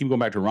Ryan, and I keep going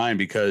back to Ryan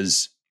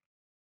because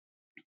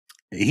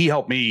he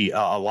helped me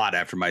a lot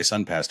after my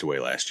son passed away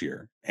last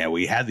year. And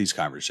we had these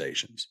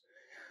conversations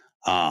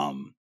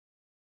about,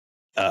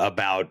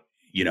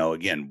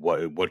 again,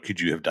 what could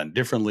you have done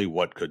differently?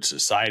 What could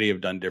society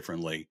have done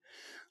differently?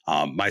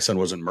 My son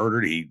wasn't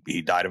murdered.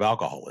 He died of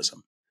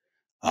alcoholism.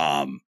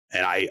 And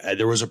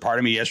there was a part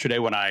of me yesterday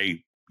when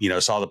I,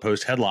 saw the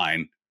Post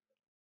headline,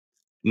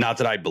 not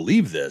that I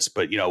believe this,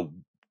 but,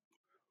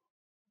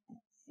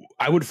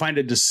 I would find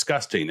it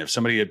disgusting if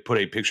somebody had put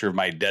a picture of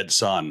my dead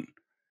son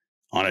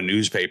on a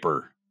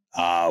newspaper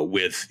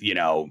with,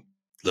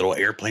 little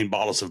airplane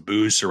bottles of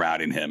booze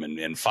surrounding him and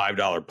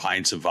 $5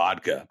 pints of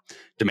vodka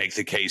to make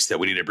the case that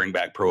we need to bring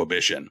back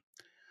prohibition.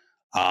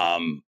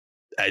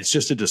 It's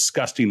just a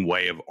disgusting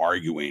way of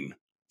arguing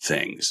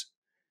things.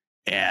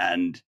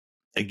 And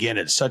again,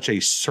 it's such a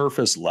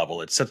surface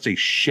level. It's such a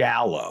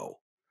shallow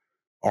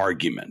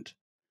argument.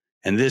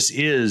 And this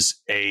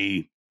is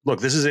a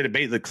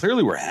debate that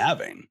clearly we're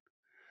having,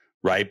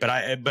 right? But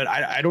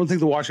I don't think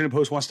the Washington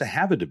Post wants to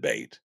have a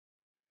debate.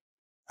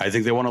 I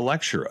think they want to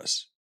lecture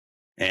us.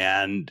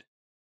 And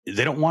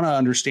they don't want to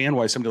understand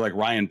why somebody like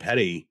Ryan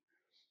Petty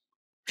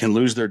can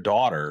lose their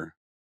daughter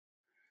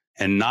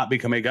and not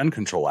become a gun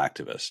control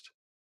activist.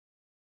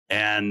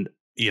 And,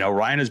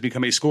 Ryan has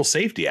become a school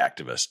safety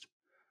activist.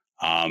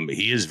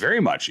 He is very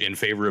much in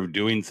favor of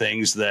doing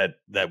things that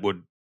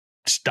would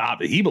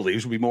stop, he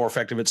believes would be more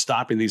effective at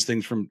stopping these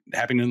things from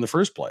happening in the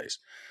first place.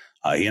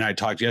 He and I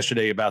talked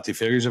yesterday about the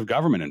failures of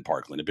government in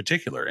Parkland in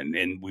particular.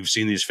 And we've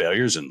seen these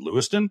failures in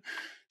Lewiston,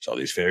 saw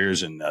these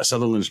failures in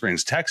Sutherland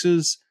Springs,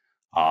 Texas.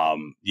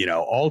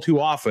 All too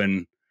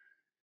often,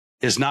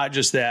 it's not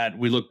just that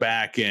we look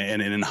back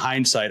and in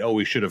hindsight,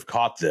 we should have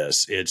caught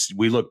this. It's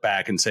we look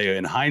back and say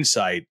in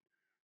hindsight,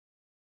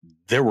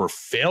 there were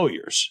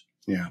failures.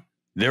 Yeah.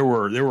 There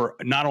were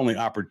not only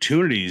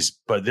opportunities,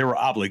 but there were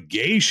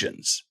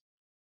obligations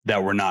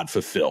that were not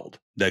fulfilled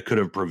that could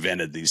have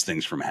prevented these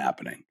things from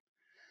happening.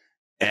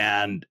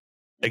 And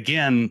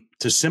again,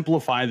 to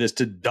simplify this,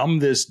 to dumb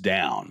this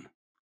down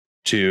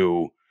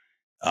to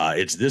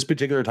it's this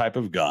particular type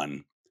of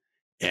gun.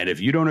 And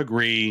if you don't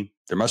agree,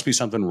 there must be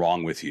something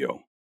wrong with you,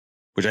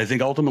 which I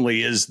think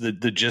ultimately is the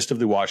gist of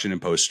the Washington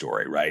Post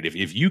story, right?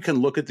 If you can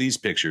look at these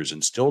pictures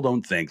and still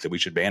don't think that we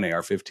should ban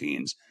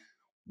AR-15s,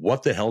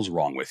 what the hell's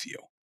wrong with you?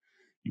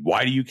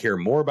 Why do you care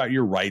more about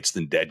your rights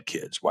than dead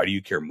kids? Why do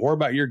you care more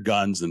about your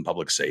guns than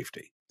public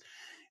safety?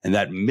 And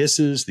that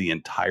misses the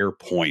entire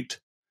point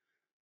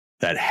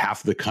that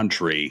half the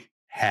country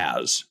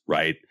has,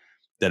 right?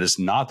 That it's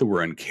not that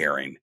we're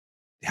uncaring.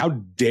 How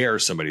dare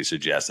somebody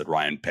suggest that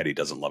Ryan Petty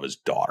doesn't love his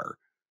daughter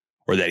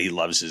or that he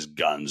loves his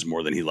guns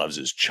more than he loves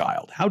his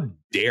child? How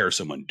dare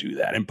someone do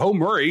that? And Poe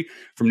Murray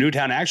from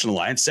Newtown Action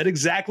Alliance said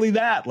exactly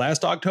that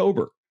last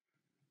October.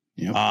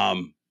 Yep.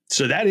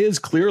 So that is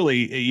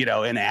clearly,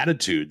 an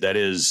attitude that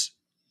is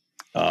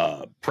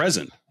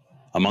present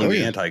among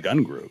the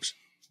anti-gun groups.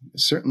 It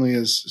certainly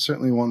is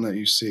one that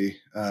you see.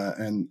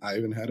 And I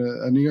even had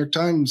a New York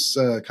Times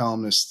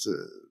columnist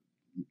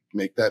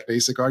make that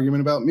basic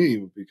argument about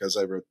me because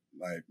I wrote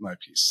my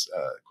piece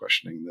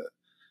questioning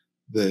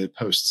the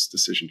Post's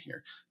decision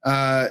here.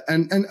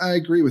 And I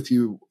agree with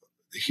you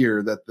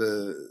here that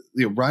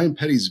Ryan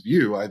Petty's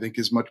view, I think,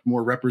 is much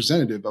more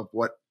representative of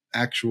what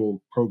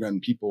actual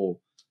pro-gun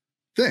people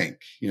think,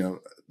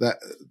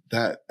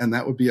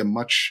 that would be a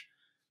much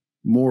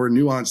more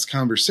nuanced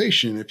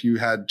conversation if you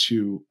had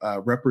to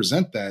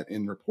represent that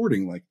in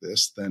reporting like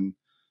this than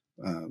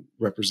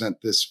represent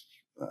this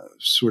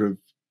sort of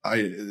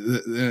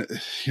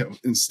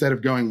instead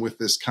of going with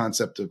this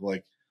concept of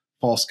like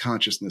false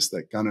consciousness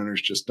that gun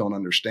owners just don't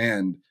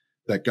understand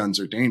that guns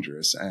are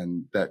dangerous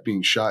and that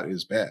being shot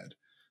is bad.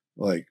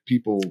 Like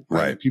people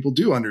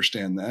do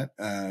understand that.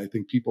 I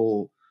think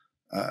people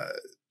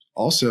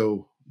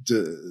also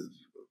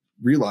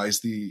realize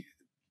the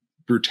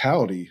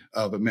brutality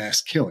of a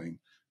mass killing,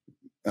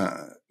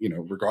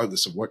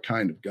 regardless of what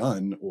kind of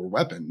gun or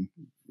weapon,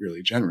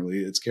 really generally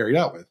it's carried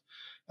out with.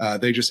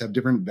 They just have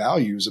different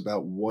values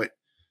about what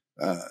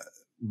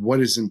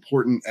is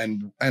important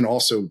and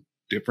also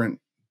different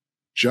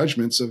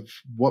judgments of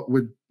what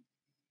would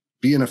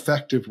be an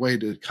effective way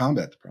to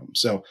combat the problem.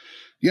 So,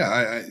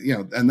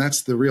 and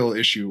that's the real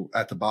issue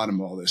at the bottom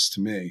of all this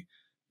to me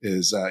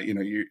is,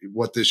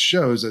 what this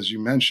shows, as you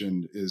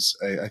mentioned, is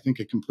I think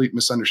a complete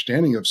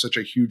misunderstanding of such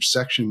a huge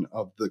section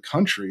of the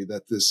country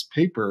that this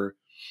paper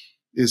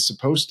is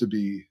supposed to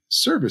be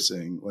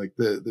servicing, like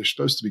they're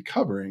supposed to be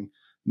covering.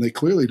 And they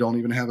clearly don't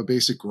even have a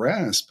basic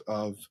grasp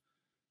of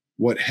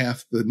what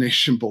half the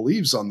nation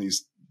believes on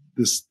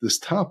this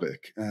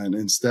topic. And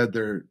instead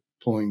they're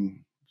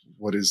pulling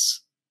what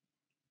is,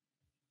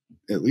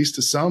 at least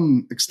to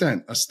some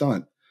extent, a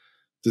stunt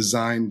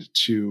designed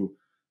to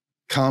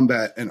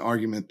combat an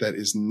argument that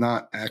is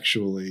not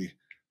actually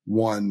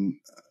one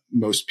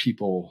most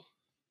people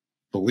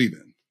believe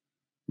in,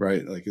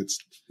 right? Like it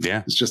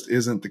just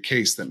isn't the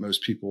case that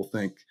most people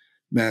think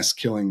mass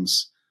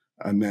killings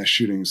and mass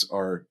shootings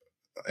are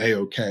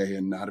A-okay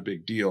and not a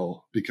big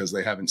deal because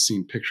they haven't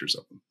seen pictures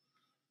of them,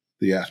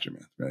 the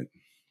aftermath, right?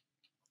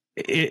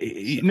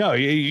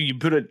 You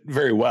put it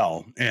very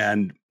well.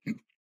 And,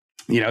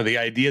 the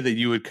idea that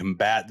you would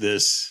combat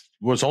this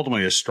was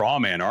ultimately a straw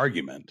man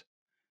argument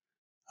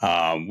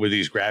with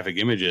these graphic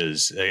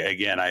images.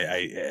 Again,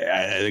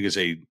 I think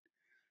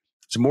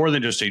it's more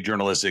than just a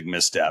journalistic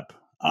misstep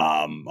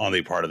on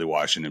the part of the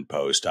Washington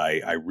Post.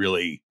 I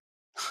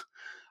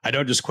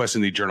don't just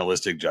question the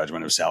journalistic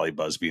judgment of Sally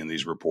Busby and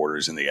these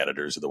reporters and the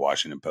editors of the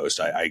Washington Post.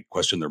 I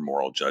question their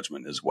moral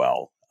judgment as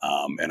well.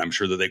 And I'm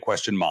sure that they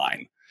question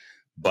mine.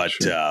 But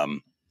sure.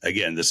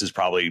 Again, this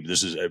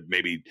is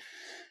maybe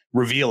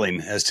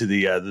revealing as to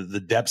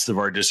the depths of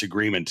our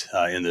disagreement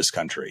in this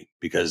country,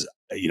 because,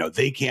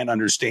 they can't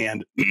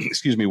understand,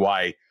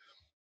 why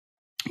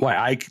why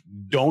I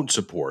don't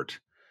support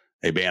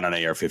a ban on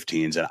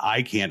AR-15s, and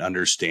I can't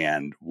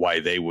understand why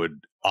they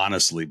would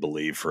honestly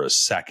believe for a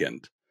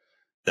second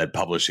that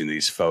publishing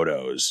these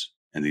photos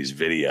and these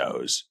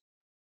videos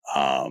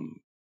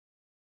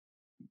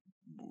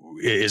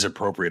is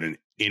appropriate in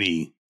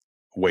any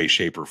way,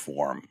 shape, or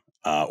form,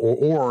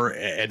 or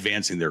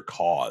advancing their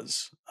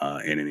cause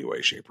in any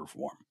way, shape, or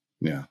form.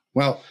 Yeah.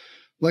 Well,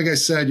 like I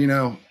said,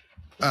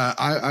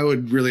 I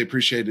would really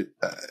appreciate it,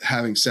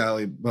 having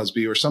Sally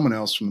Busby or someone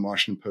else from the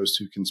Washington Post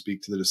who can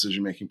speak to the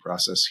decision-making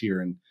process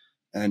here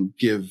and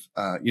give,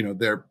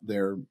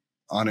 their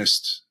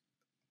honest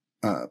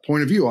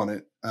point of view on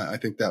it. I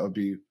think that would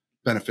be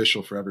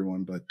beneficial for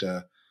everyone. But,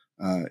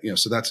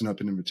 so that's an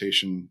open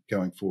invitation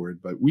going forward.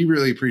 But we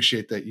really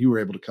appreciate that you were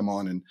able to come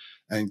on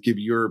and give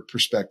your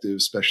perspective,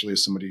 especially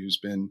as somebody who's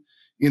been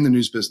in the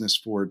news business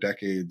for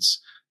decades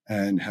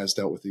and has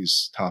dealt with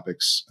these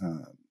topics,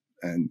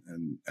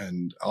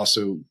 and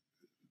also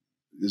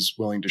is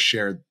willing to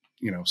share,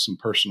 some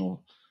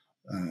personal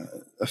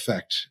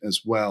effect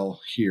as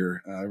well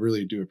here. I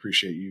really do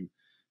appreciate you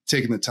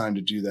taking the time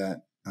to do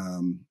that.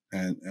 And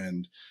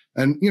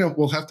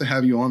we'll have to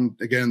have you on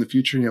again in the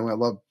future. I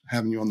love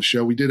having you on the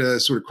show. We did a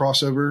sort of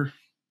crossover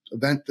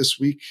event this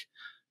week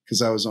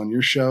because I was on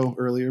your show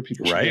earlier.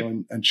 People should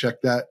go and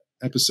check that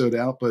episode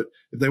out. But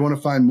if they want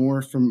to find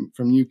more from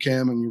you,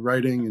 Cam, and your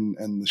writing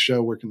and the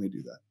show, where can they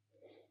do that?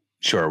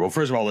 Sure. Well,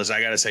 first of all, listen,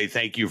 I got to say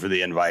thank you for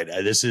the invite.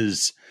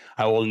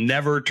 I will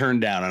never turn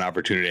down an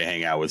opportunity to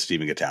hang out with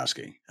Stephen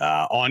Gutowski,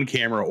 on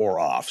camera or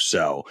off.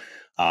 So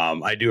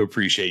I do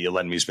appreciate you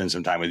letting me spend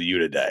some time with you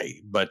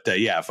today. But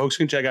folks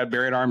can check out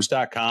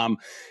BuriedArms.com.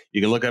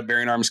 You can look up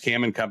Buried Arms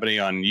Cam and Company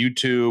on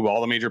YouTube,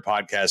 all the major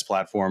podcast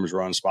platforms.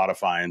 We're on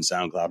Spotify and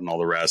SoundCloud and all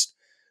the rest.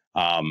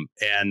 I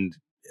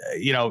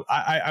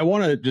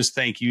want to just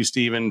thank you,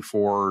 Stephen,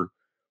 for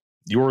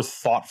your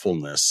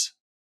thoughtfulness.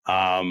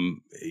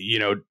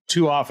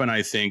 Too often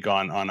I think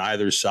on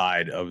either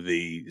side of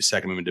the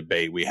Second Amendment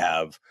debate, we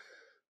have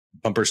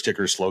bumper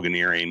sticker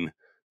sloganeering.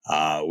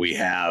 We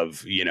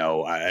have,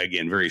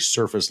 again, very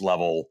surface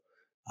level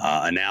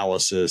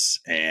analysis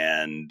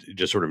and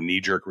just sort of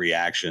knee jerk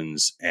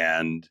reactions.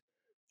 And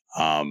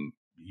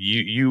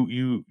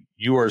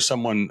you are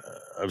someone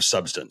of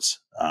substance,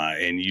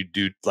 and you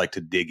do like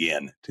to dig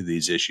in to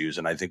these issues.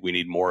 And I think we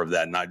need more of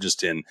that, not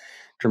just in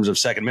terms of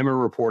Second Amendment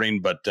reporting,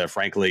 but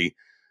frankly,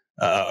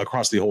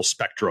 across the whole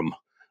spectrum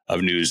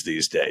of news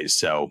these days.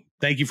 So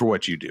thank you for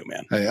what you do,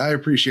 man. Hey, I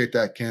appreciate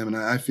that, Cam. And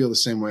I feel the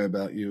same way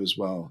about you as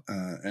well.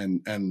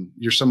 And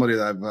you're somebody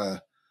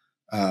that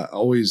I've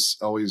always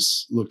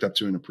looked up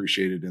to and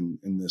appreciated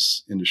in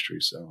this industry.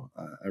 So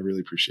I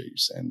really appreciate you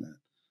saying that.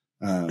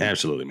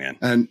 Absolutely, man.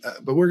 And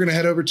but we're going to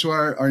head over to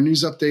our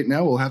news update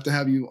now. We'll have to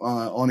have you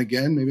on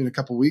again, maybe in a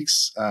couple of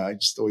weeks. I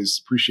just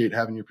always appreciate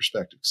having your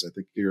perspective because I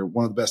think you're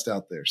one of the best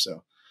out there.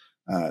 So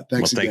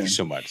thanks again. Thank you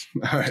so much.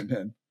 All right,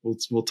 man.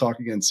 We'll talk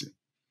again soon.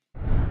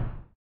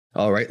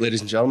 All right,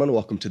 ladies and gentlemen,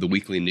 welcome to the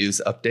weekly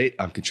news update.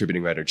 I'm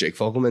contributing writer Jake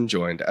Fogelman,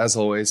 joined as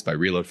always by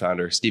Reload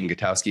founder Stephen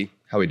Gutowski.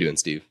 How are we doing,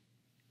 Steve?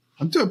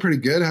 I'm doing pretty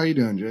good. How are you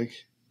doing,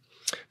 Jake?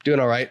 Doing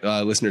all right.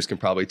 Listeners can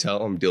probably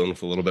tell I'm dealing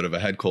with a little bit of a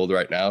head cold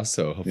right now,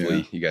 so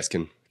hopefully you guys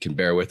can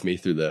bear with me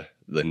through the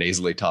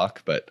nasally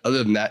talk. But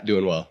other than that,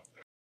 doing well.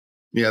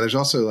 Yeah, there's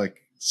also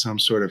like some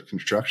sort of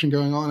construction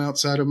going on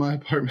outside of my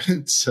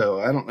apartment,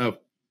 so I don't know if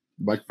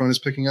the microphone is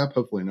picking up.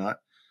 Hopefully not.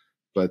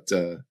 But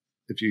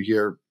if you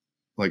hear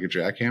like a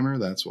jackhammer,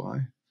 that's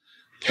why.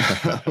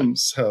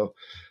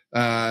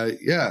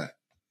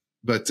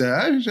 But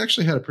I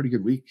actually had a pretty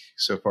good week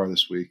so far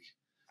this week.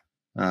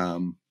 I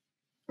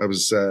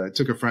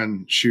took a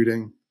friend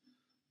shooting,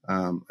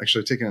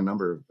 actually taking a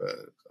number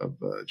of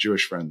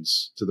Jewish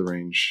friends to the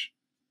range,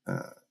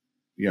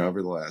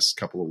 over the last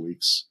couple of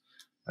weeks,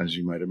 as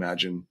you might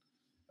imagine.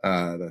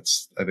 I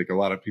think a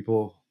lot of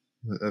people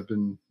have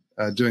been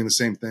doing the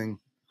same thing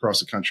across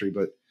the country,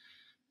 but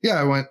yeah,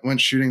 I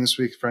went shooting this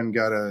week. A friend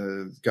got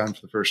a gun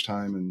for the first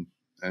time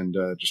and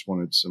just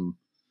wanted some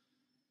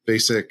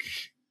basic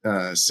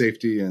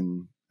safety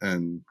and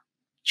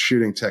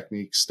shooting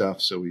technique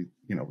stuff. So we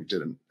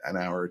did an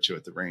hour or two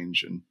at the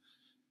range, and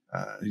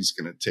he's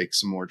going to take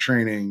some more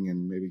training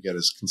and maybe get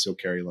his concealed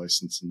carry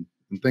license and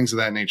things of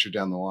that nature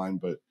down the line.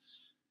 But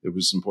it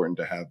was important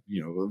to have,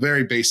 a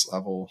very base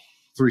level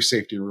 3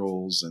 safety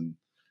rules and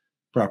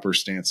proper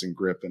stance and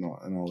grip and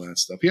all that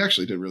stuff. He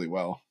actually did really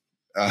well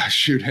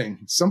shooting.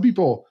 Some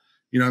people,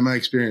 in my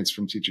experience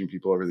from teaching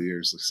people over the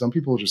years, like some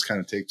people just kind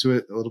of take to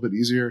it a little bit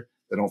easier.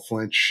 They don't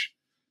flinch.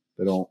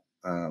 They don't,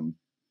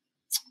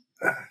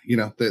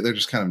 they're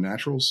just kind of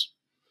naturals.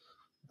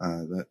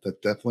 That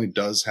definitely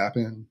does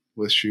happen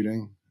with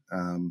shooting.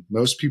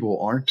 Most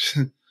people aren't.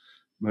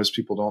 Most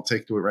people don't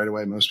take to it right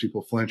away. Most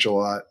people flinch a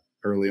lot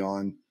early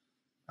on.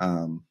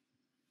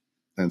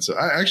 And so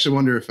I actually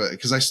wonder if,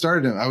 because I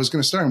was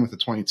going to start him with a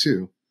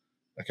 22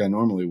 like I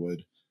normally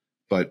would,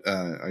 but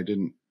I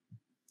didn't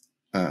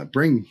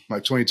bring my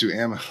 22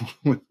 ammo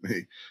with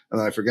me.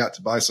 And I forgot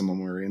to buy some when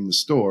we were in the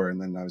store.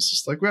 And then I was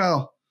just like,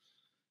 well,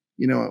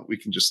 you know what, we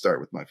can just start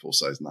with my full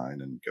size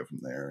 9 and go from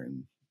there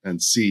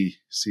and see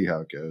how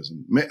it goes.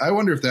 And I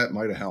wonder if that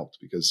might have helped,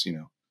 because, you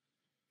know,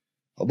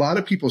 a lot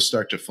of people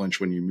start to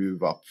flinch when you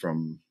move up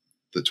from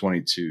the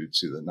 22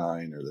 to the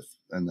 9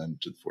 and then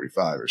to the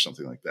 45 or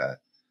something like that.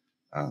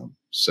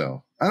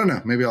 So I don't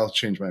know, maybe I'll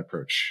change my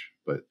approach,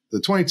 but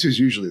the 22 is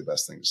usually the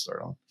best thing to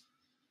start on.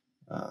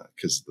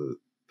 Cause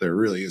there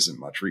really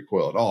isn't much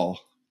recoil at all,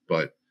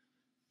 but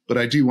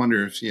I do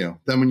wonder if, you know,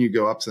 then when you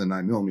go up to the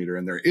 9mm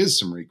and there is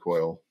some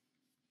recoil,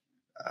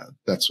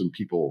 that's when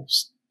people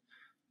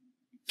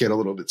get a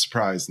little bit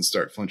surprised and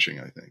start flinching,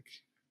 I think.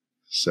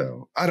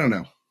 So I don't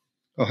know.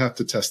 I'll have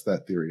to test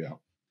that theory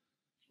out.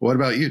 What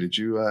about you? Did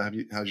you,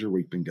 how's your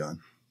week been going?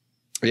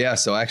 Yeah,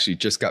 so I actually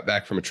just got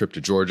back from a trip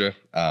to Georgia,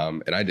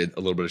 and I did a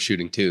little bit of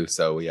shooting too.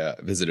 So we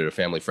visited a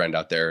family friend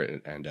out there,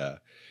 and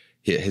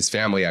his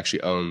family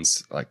actually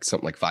owns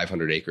something like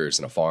 500 acres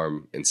and a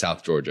farm in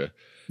South Georgia.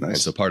 Nice. And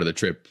so part of the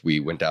trip, we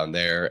went down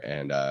there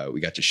and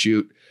we got to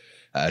shoot.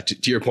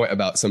 To your point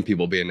about some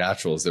people being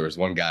naturals, there was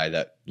one guy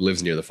that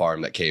lives near the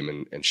farm that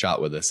came and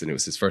shot with us, and it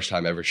was his first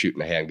time ever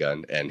shooting a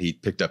handgun, and he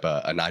picked up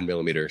a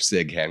 9mm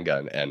SIG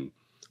handgun and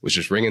was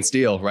just ringing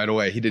steel right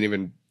away. He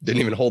didn't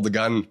even hold the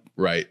gun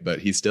right, but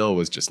he still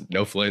was just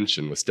no flinch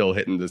and was still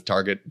hitting the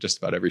target just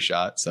about every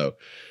shot. So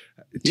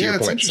to your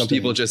point, some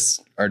people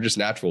are just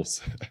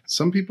naturals.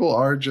 Some people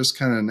are just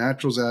kind of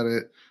naturals at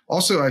it.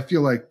 Also, I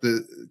feel like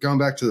going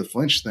back to the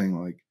flinch thing,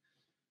 like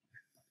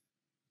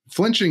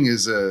flinching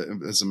is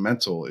a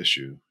mental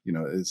issue. You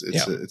know,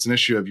 it's an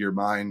issue of your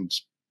mind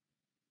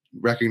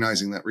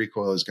recognizing that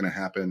recoil is going to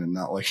happen and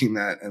not liking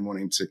that and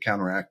wanting to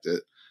counteract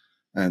it.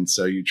 And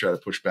so you try to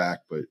push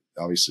back, but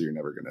obviously you're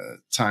never going to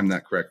time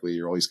that correctly.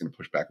 You're always going to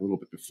push back a little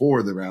bit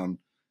before the round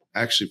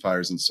actually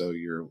fires. And so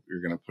you're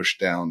going to push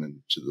down and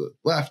to the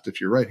left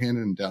if you're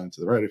right-handed, and down to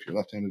the right if you're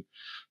left-handed.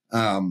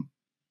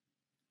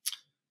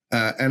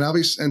 And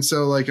obviously, and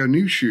so like a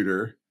new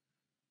shooter,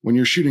 when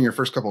you're shooting your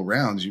first couple of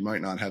rounds, you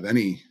might not have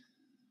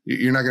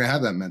you're not going to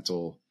have that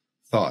mental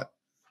thought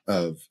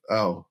of,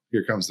 oh,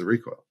 here comes the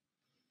recoil.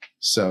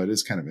 So it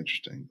is kind of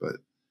interesting, but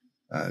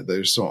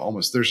there's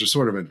a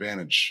sort of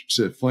advantage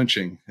to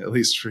flinching, at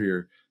least for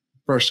your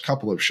first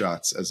couple of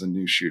shots as a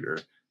new shooter.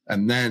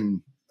 And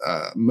then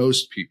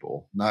most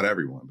people, not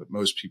everyone, but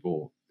most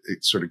people,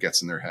 it sort of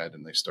gets in their head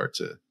and they start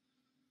to,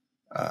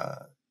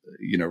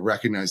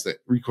 recognize that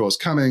recoil is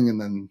coming and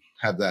then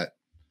have that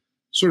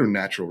sort of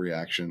natural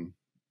reaction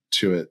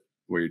to it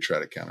where you try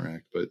to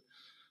counteract. But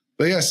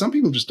yeah, some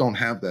people just don't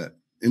have that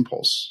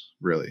impulse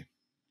really.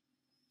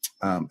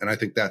 And I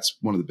think that's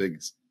one of the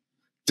big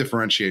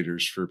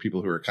differentiators for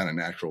people who are kind of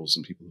naturals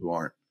and people who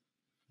aren't.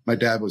 My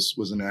dad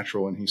was a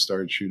natural and he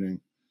started shooting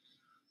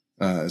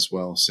as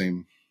well.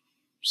 Same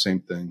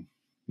thing.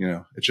 You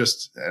know, it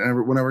just,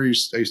 whenever I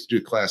used to do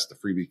a class at the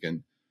free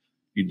weekend,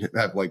 you'd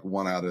have like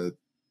one out of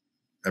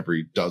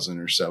every dozen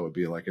or so would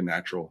be like a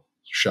natural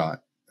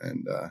shot.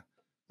 And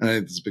I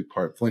think it's a big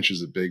part. Flinch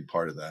is a big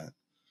part of that.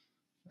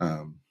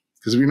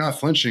 Because if you're not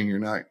flinching, you're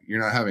not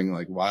having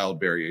like wild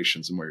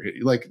variations in where you're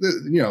hitting. Like,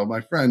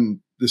 my friend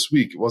this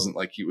week, it wasn't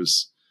like he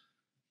was,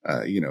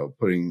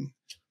 putting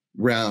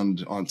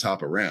round on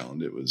top of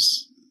round. It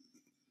was,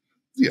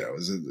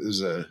 it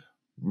was a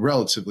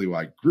relatively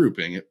wide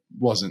grouping. It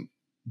wasn't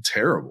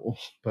terrible,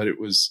 but it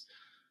was,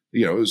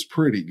 it was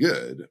pretty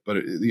good. But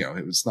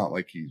it was not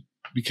like he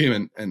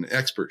became an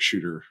expert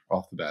shooter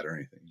off the bat or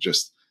anything.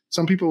 Just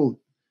some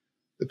people,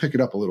 they pick it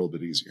up a little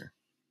bit easier.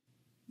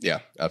 Yeah,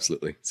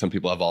 absolutely. Some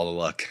people have all the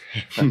luck.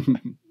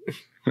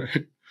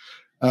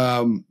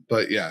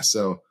 But yeah,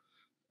 so,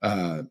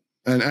 and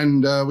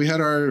we had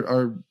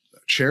our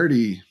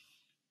charity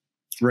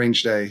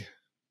range day,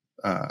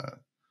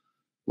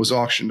 was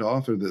auctioned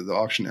off, or the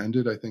auction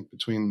ended, I think,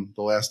 between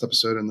the last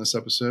episode and this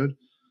episode.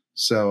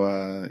 So,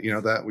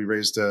 that we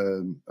raised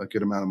a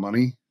good amount of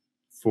money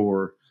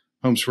for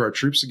Homes for Our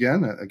Troops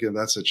again. Again,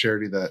 that's a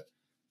charity that,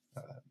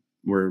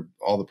 where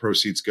all the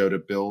proceeds go to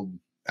build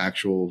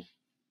actual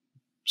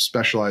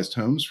specialized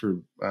homes for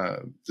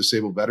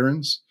disabled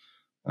veterans,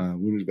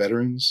 wounded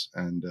veterans.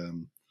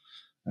 And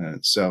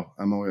so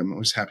I'm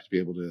always happy to be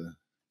able to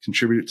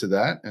contribute to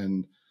that.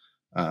 And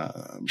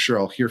I'm sure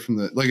I'll hear from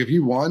if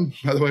you won,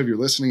 by the way, if you're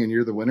listening and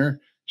you're the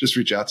winner, just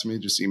reach out to me,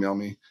 just email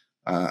me.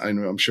 I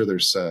know I'm sure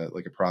there's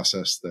like a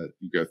process that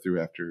you go through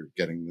after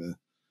getting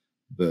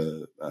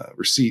the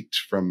receipt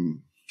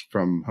from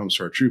Homes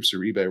for Our Troops or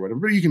eBay or whatever,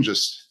 but you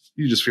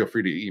just feel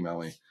free to email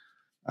me,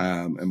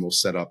 and we'll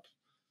set up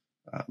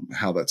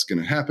how that's going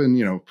to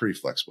happen, pretty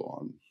flexible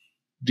on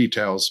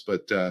details,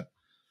 but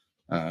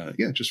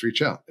just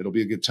reach out. It'll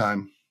be a good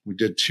time. We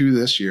did 2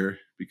 this year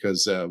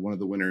because one of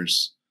the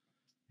winners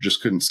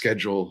just couldn't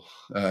schedule.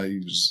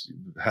 He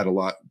had a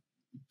lot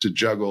to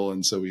juggle,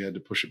 and so we had to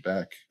push it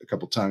back a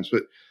couple times.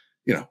 But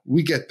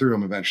we get through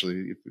them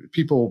eventually. If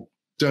people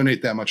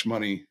donate that much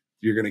money,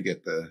 you're going to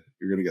get the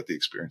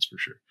experience for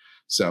sure.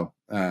 So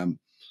I'm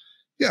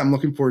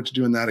looking forward to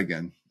doing that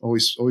again.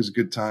 Always a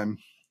good time.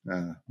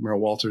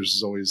 Merrill Walters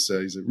is always,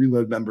 he's a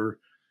Reload member,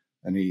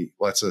 and he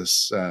lets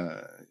us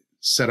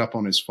set up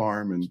on his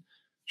farm. And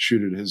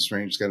shoot at his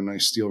range. He's got a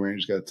nice steel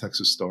range. He's got a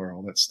Texas Star,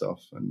 all that stuff.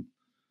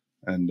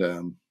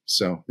 And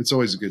so it's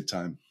always a good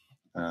time.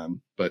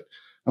 But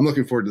I'm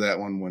looking forward to that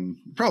one when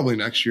probably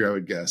next year, I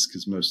would guess,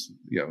 because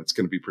it's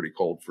going to be pretty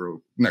cold for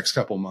next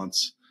couple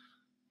months.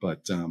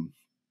 But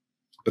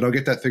I'll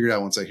get that figured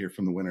out once I hear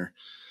from the winner.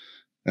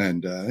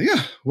 And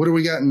what do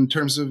we got in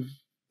terms of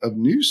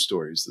news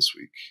stories this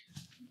week?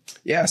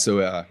 Yeah,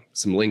 so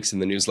some links in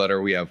the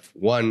newsletter. We have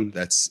one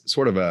that's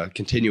sort of a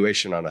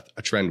continuation on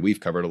a trend we've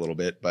covered a little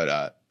bit,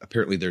 but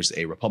apparently there's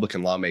a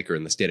Republican lawmaker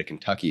in the state of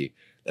Kentucky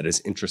that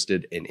is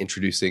interested in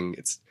introducing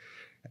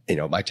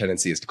my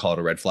tendency is to call it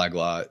a red flag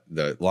law.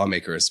 The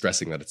lawmaker is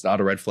stressing that it's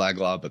not a red flag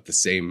law, but the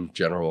same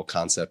general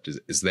concept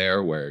is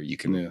there, where you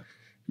can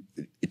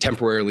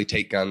temporarily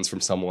take guns from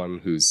someone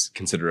who's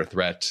considered a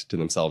threat to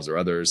themselves or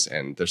others.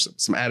 And there's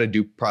some added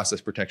due process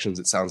protections,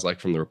 it sounds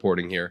like, from the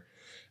reporting here.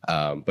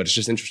 But it's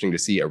just interesting to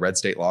see a red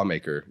state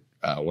lawmaker,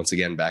 once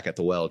again, back at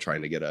the well,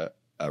 trying to get a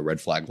red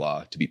flag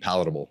law to be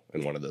palatable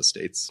in one of those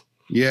states.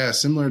 Yeah,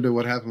 similar to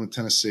what happened with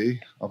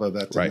Tennessee, although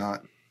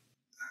that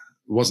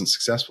wasn't a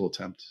successful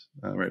attempt,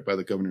 by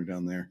the governor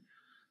down there.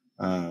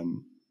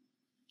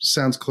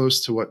 Sounds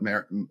close to what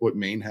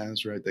Maine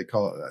has, right? They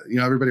call it,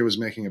 everybody was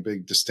making a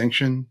big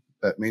distinction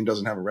that Maine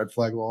doesn't have a red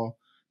flag law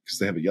because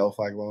they have a yellow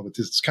flag law, but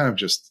it's kind of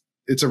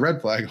it's a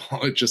red flag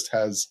law. It just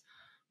has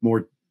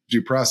more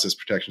due process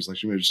protections.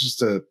 It's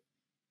just a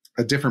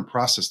different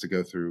process to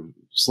go through,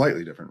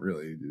 slightly different,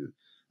 really.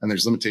 And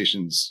there's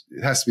limitations.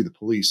 It has to be the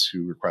police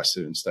who request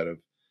it instead of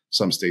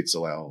some states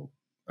allow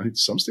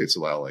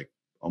like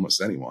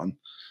almost anyone.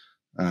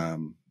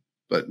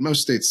 But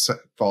most states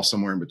fall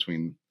somewhere in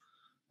between.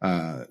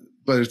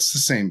 But it's the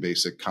same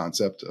basic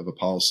concept of a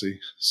policy.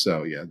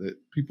 So that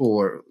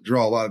people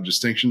draw a lot of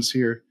distinctions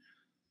here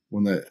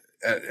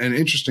and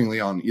interestingly,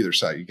 on either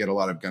side, you get a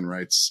lot of gun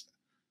rights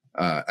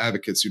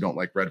advocates who don't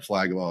like red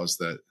flag laws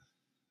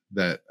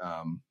that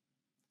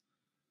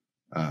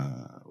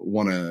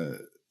want to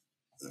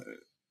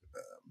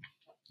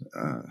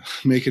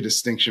make a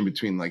distinction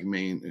between like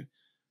Maine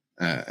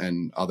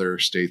and other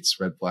states'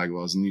 red flag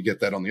laws, and you get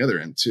that on the other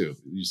end too.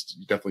 You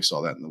definitely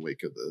saw that in the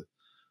wake of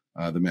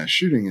the mass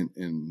shooting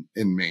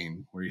in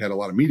Maine, where you had a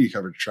lot of media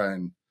coverage to try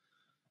and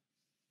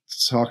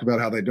talk about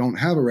how they don't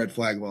have a red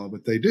flag law,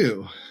 but they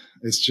do.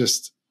 It's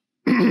just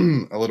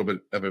a little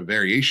bit of a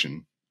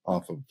variation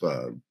off of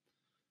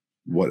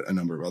what a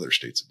number of other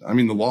states have done. I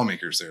mean, the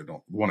lawmakers there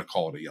don't want to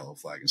call it a yellow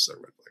flag instead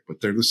of red flag,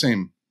 but they're the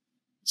same.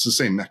 It's the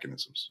same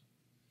mechanisms.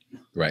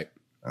 Right.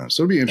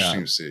 So it'll be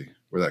interesting to see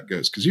where that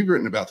goes, because you've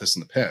written about this in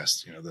the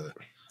past, the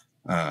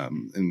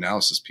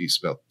analysis piece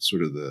about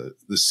sort of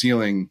the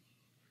ceiling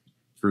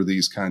for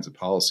these kinds of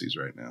policies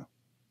right now.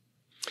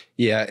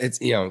 Yeah, it's,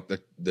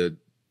 the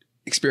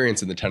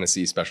experience in the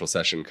Tennessee special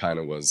session kind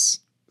of was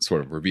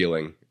sort of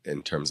revealing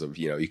in terms of,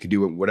 you could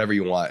do whatever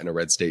you want in a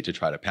red state to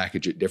try to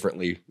package it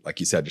differently, like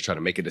you said, to try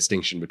to make a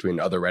distinction between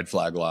other red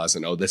flag laws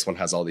and, this one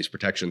has all these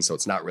protections, so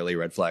it's not really a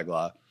red flag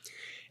law.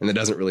 And that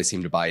doesn't really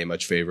seem to buy you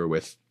much favor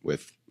with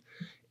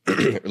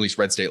at least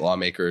red state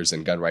lawmakers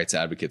and gun rights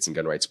advocates and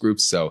gun rights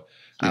groups. So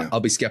I'll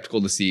be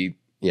skeptical to see,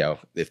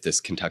 if this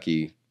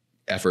Kentucky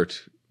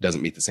effort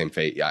doesn't meet the same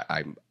fate. Yeah,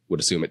 I would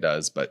assume it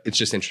does, but it's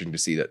just interesting to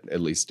see that at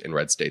least in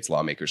red states,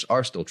 lawmakers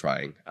are still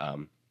trying,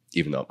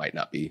 even though it might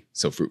not be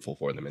so fruitful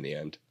for them in the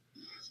end.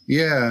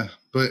 Yeah,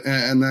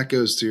 and that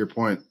goes to your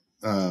point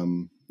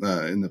in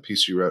the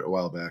piece you wrote a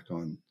while back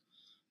on,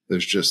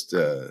 there's just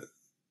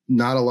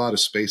not a lot of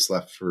space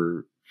left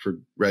for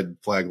red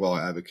flag law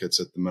advocates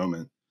at the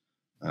moment.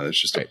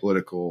 There's just a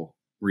political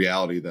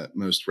reality that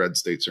most red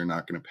states are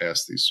not going to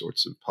pass these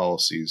sorts of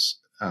policies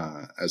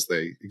as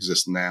they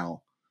exist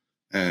now.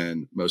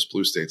 And most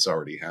blue states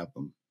already have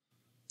them.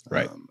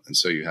 Right. And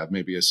so you have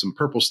maybe some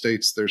purple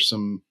states. There's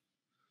some,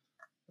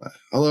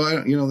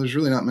 although there's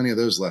really not many of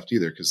those left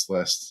either.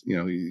 Cause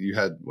you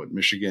had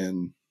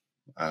Michigan,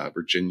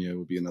 Virginia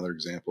would be another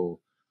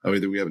example.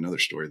 We have another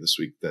story this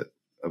week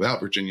about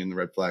Virginia and the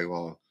red flag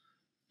law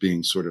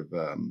being sort of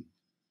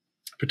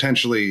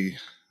potentially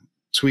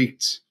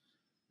tweaked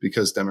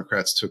because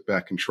Democrats took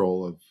back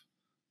control of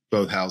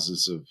both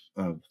houses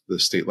of the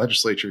state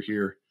legislature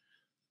here.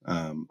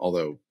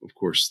 Although, of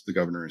course, the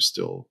governor is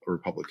still a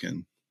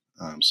Republican.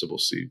 So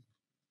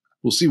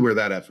we'll see where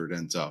that effort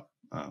ends up.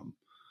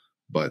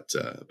 But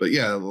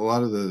yeah, a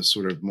lot of the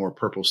sort of more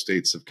purple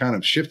states have kind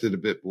of shifted a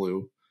bit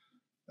blue,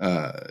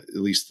 at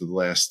least the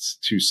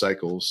last two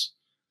cycles.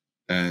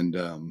 And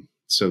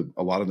so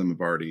a lot of them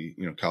have already,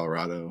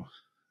 Colorado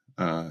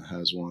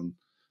has one,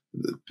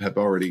 have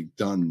already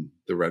done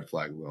the red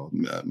flag law.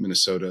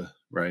 Minnesota,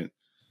 right?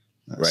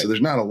 So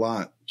there's not a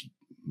lot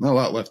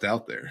left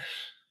out there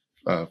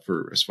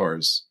for as far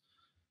as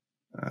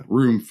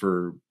room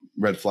for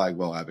red flag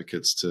law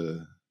advocates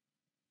to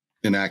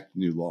enact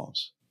new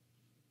laws.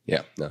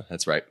 Yeah, no,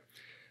 that's right.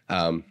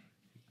 The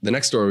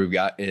next story we've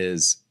got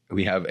is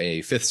we have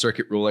another Fifth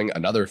Circuit ruling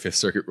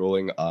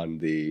on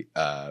the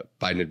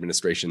Biden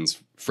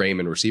administration's frame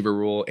and receiver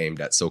rule aimed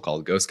at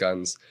so-called ghost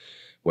guns.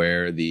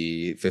 where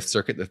the Fifth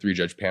Circuit, the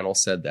 3-judge panel,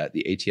 said that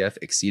the ATF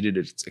exceeded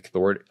its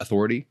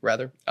authority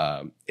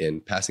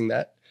in passing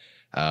that.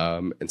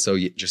 And so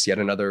just yet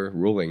another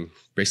ruling,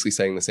 basically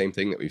saying the same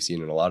thing that we've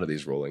seen in a lot of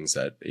these rulings,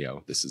 that,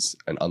 this is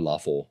an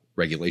unlawful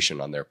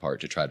regulation on their part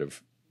to try to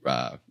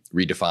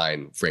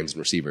redefine frames and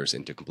receivers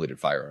into completed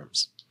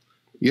firearms.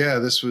 Yeah,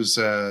 this was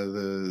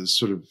the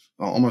sort of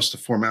almost a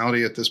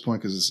formality at this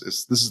point, because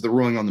this is the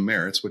ruling on the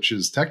merits, which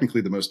is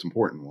technically the most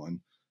important one.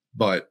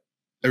 But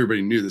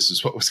everybody knew this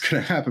is what was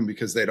going to happen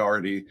because they'd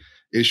already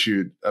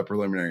issued a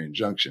preliminary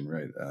injunction,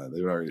 right?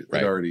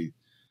 They'd already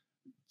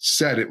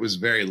said it was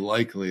very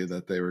likely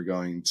that they were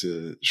going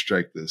to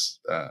strike this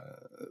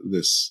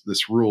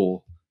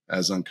rule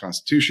as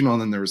unconstitutional.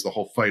 And then there was the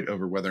whole fight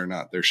over whether or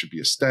not there should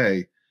be a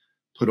stay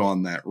put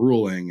on that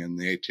ruling, and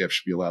the ATF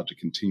should be allowed to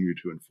continue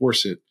to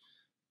enforce it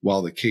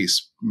while the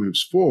case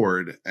moves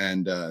forward.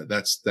 And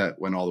that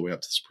went all the way up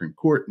to the Supreme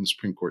Court, and the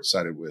Supreme Court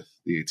sided with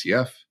the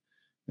ATF.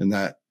 And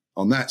that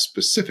on that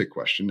specific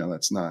question, now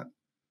that's not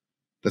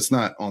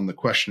on the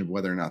question of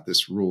whether or not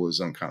this rule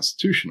is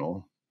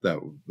unconstitutional.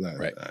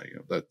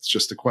 That's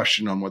just a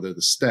question on whether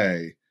the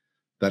stay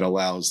that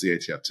allows the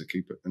ATF to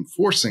keep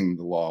enforcing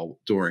the law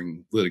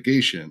during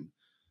litigation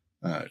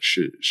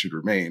should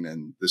remain.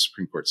 And the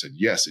Supreme Court said,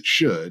 yes, it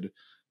should.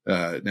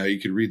 Now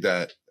you could read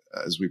that,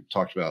 as we've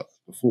talked about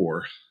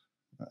before,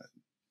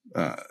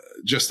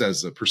 just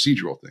as a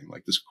procedural thing.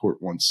 Like, this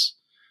court wants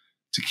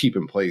to keep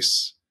in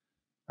place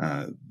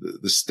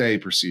the stay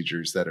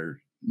procedures that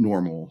are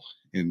normal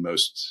in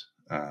most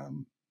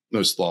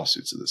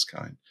lawsuits of this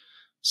kind.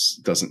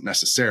 Doesn't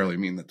necessarily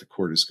mean that the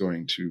court is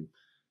going to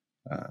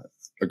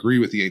agree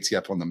with the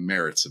ATF on the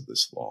merits of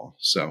this law.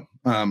 So,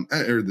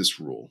 or this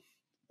rule.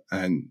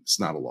 And it's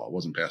not a law. It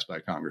wasn't passed by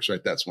Congress,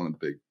 right? That's one of the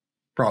big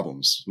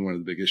problems, one of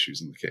the big issues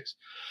in the case.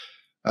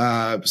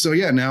 But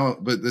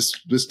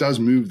this does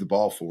move the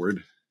ball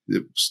forward.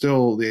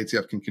 Still, the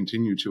ATF can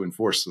continue to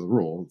enforce the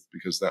rule,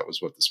 because that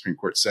was what the Supreme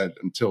Court said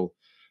until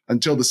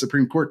the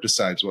Supreme Court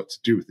decides what to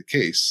do with the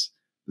case.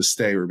 The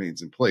stay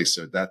remains in place,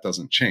 so that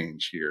doesn't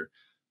change here.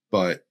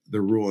 But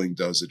the ruling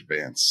does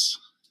advance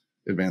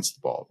the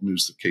ball,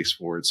 moves the case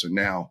forward. So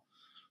now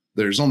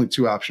there's only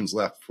two options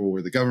left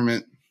for the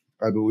government,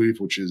 I believe,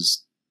 which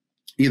is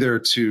either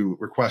to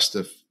request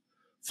a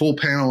full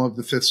panel of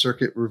the Fifth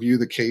Circuit review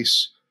the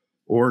case,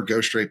 or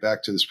go straight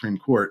back to the Supreme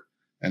Court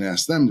and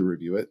ask them to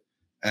review it.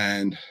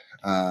 And,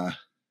 I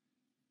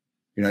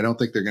don't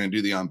think they're going to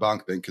do the en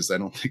banc thing, because I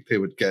don't think they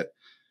would get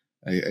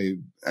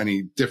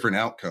any different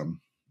outcome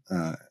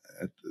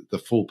at the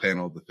full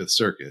panel of the Fifth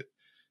Circuit.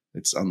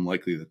 It's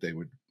unlikely that they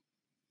would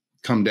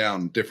come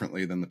down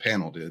differently than the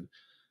panel did,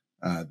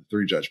 the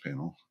 3-judge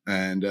panel.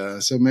 And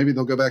so maybe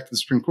they'll go back to the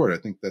Supreme Court. I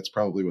think that's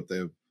probably what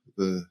the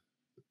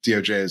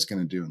DOJ is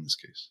going to do in this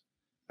case.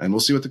 And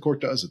we'll see what the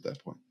court does at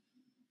that point.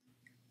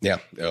 Yeah,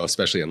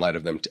 especially in light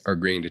of them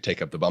agreeing to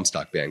take up the bump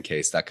stock ban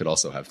case, that could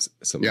also have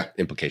some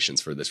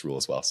implications for this rule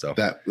as well. So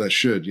that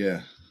should,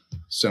 yeah.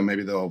 So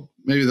maybe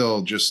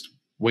they'll just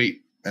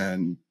wait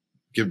and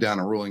give down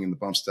a ruling in the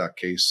bump stock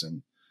case,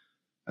 and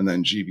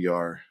then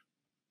GBR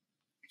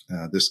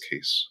this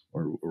case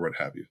or what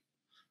have you.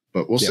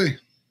 But we'll see.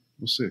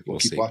 We'll see. We'll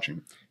keep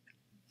watching.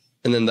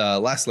 And then the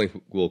last link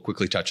we'll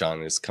quickly touch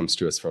on comes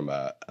to us from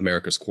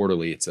America's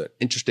Quarterly. It's an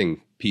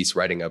interesting piece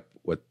writing up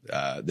what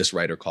this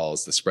writer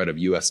calls the spread of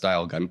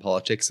U.S.-style gun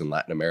politics in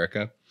Latin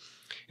America.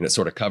 And it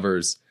sort of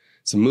covers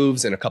some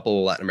moves in a couple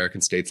of Latin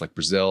American states like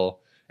Brazil,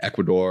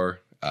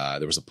 Ecuador.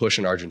 There was a push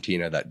in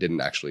Argentina that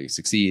didn't actually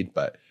succeed,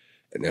 but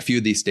in a few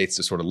of these states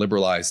to sort of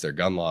liberalize their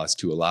gun laws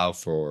to allow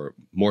for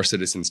more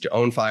citizens to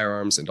own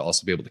firearms and to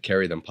also be able to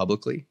carry them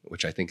publicly,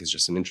 which I think is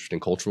just an interesting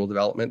cultural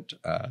development.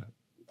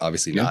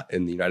 Obviously not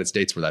in the United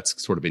States, where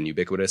that's sort of been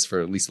ubiquitous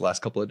for at least the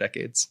last couple of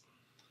decades.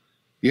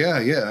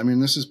 Yeah. I mean,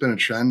 this has been a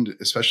trend,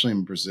 especially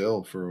in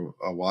Brazil, for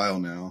a while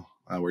now,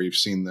 where you've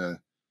seen the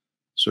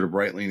sort of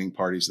right-leaning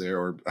parties there,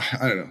 or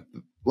I don't know,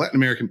 Latin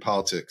American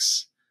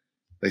politics.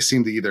 They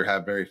seem to either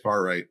have very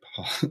far right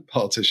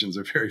politicians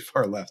or very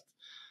far left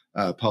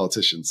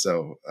politicians.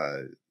 So,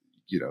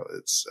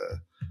 it's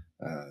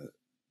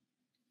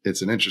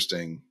an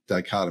interesting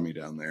dichotomy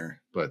down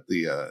there. But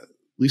at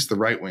least the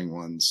right-wing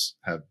ones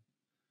have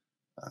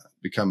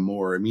become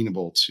more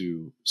amenable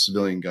to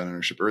civilian gun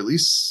ownership, or at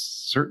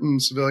least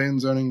certain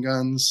civilians owning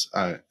guns.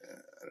 I'd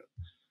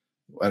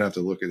have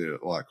to look at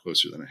it a lot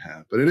closer than I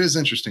have, but it is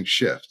an interesting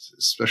shift,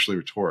 especially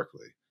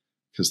rhetorically,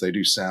 because they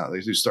do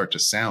start to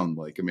sound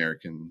like the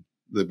American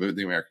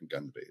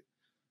gun debate.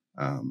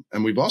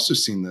 And we've also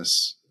seen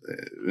this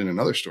in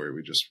another story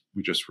we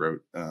just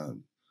wrote,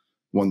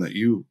 one that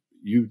you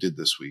did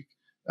this week,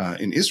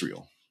 in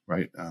Israel,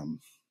 right?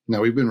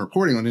 Now we've been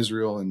reporting on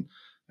Israel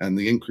and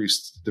the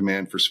increased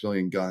demand for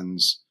civilian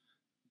guns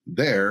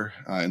there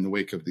in the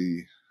wake of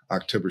the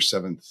October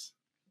 7th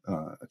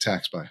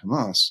attacks by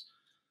Hamas.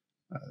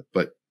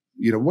 But,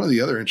 one of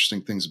the other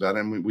interesting things about it,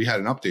 and we had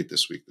an update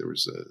this week,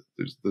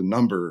 the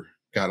number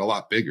got a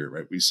lot bigger,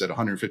 right? We said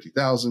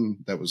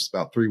 150,000. That was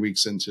about 3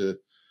 weeks into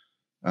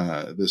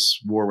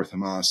this war with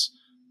Hamas.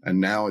 and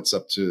now it's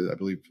up to, I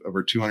believe,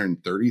 over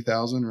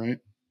 230,000, right?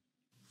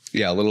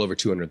 Yeah, a little over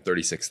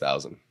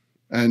 236,000.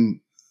 And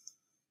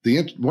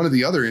one of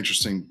the other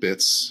interesting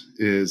bits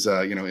is,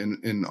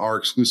 in our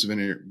exclusive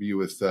interview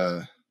with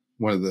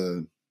one of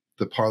the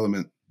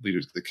parliament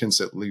leaders, the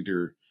Knesset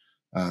leader,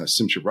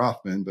 Simcha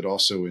Rothman, but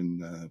also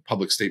in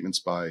public statements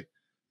by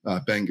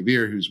Ben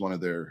Gvir, who's one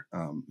of their,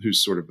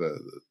 who's sort of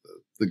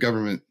the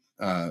government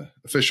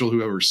official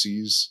who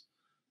oversees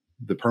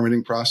the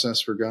permitting process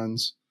for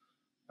guns.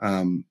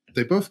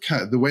 They both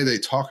the way they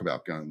talk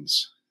about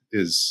guns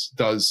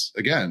does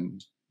again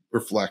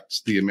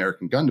reflect the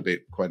American gun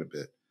debate quite a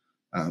bit.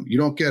 You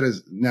don't get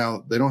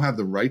now they don't have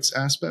the rights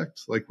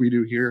aspect like we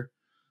do here.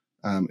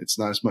 It's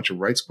not as much a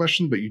rights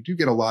question, but you do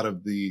get a lot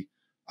of the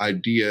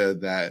idea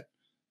that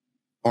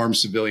armed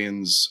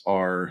civilians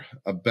are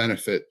a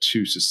benefit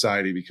to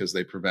society because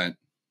they prevent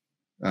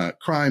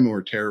crime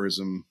or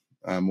terrorism,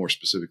 more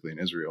specifically in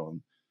Israel.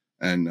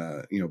 And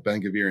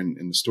Ben Gvir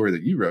in the story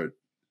that you wrote,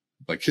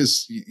 like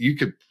you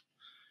could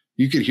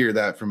hear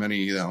that from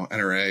any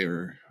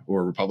NRA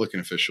or Republican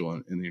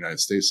official in the United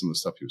States, some of the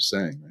stuff he was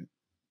saying, right?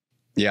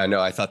 Yeah,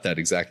 no, I thought that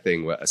exact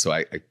thing. So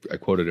I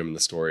quoted him in the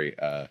story.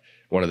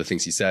 One of the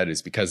things he said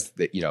is because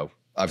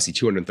obviously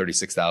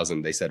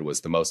 236,000 they said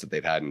was the most that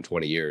they've had in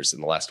 20 years.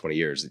 In the last 20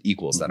 years, it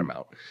equals that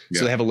amount. Yeah.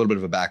 So they have a little bit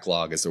of a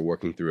backlog as they're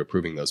working through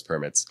approving those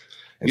permits.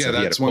 And so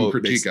that's one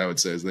critique I would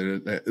say is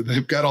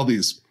they've got all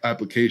these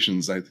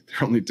applications. They're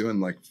only doing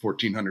like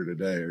 1,400 a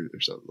day or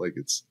something. Like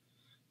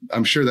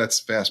I'm sure that's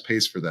fast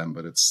paced for them,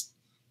 but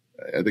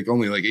I think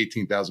only like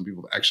 18,000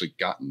 people have actually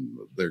gotten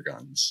their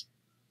guns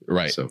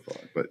right so far.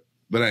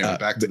 But anyway,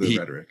 back to the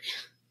rhetoric.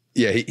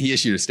 Yeah, he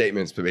issued a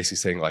statement, but basically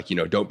saying like,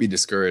 don't be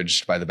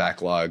discouraged by the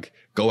backlog.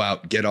 Go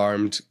out, get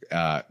armed.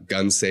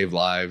 Guns save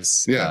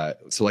lives. Yeah.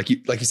 So like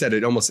you said,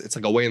 it's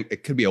like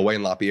it could be a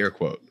Wayne LaPierre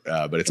quote,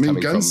 but it's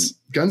coming from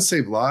guns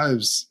save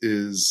lives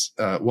is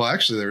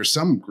actually there's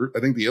some group. I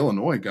think the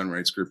Illinois gun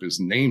rights group is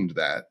named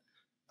that,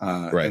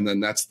 right. And then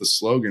that's the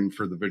slogan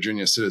for the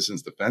Virginia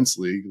Citizens Defense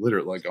League,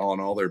 literally like on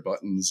all their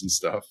buttons and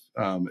stuff.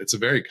 It's a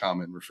very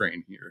common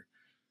refrain here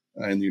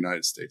in the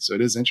United States. So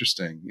it is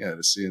interesting,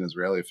 to see an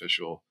Israeli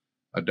official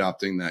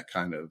adopting that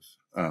kind of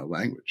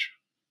language.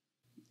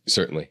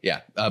 Certainly.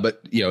 Yeah.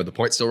 But the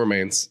point still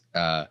remains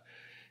that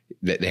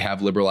they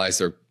have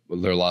liberalized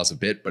their laws a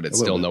bit, but it's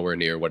still nowhere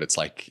near what it's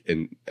like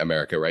in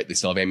America, right? They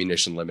still have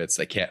ammunition limits.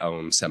 They can't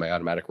own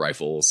semi-automatic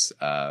rifles.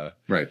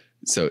 Right.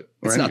 So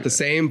it's not the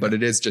same, but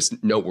it is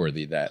just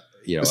noteworthy that,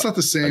 it's not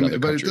the same,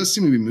 but it does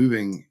seem to be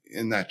moving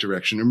in that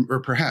direction, or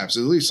perhaps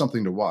at least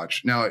something to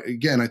watch. Now,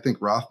 again, I think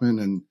Rothman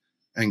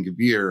and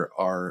Gvir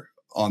are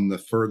on the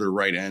further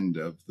right end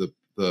of the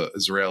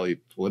Israeli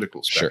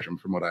political spectrum,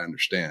 from what I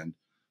understand.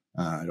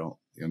 I'm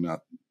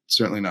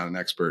certainly not an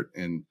expert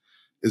in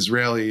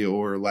Israeli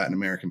or Latin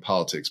American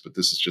politics, but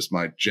this is just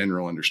my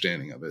general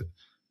understanding of it.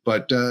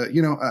 But,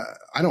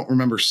 I don't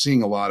remember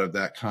seeing a lot of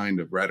that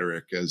kind of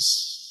rhetoric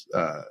as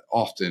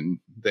often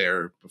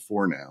there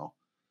before now.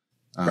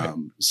 Right.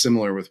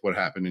 Similar with what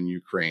happened in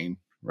Ukraine,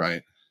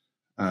 right?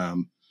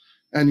 And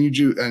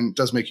it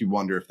does make you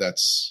wonder if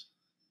that's,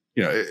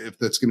 if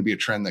that's going to be a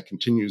trend that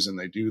continues and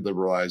they do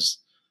liberalize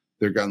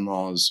their gun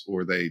laws,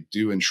 or they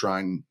do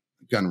enshrine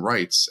gun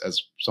rights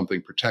as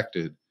something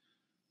protected,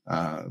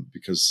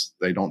 because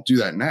they don't do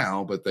that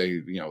now, but they,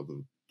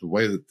 the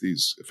way that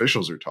these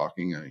officials are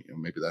talking,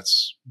 maybe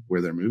that's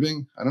where they're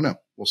moving. I don't know.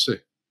 We'll see.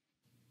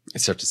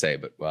 It's tough to say,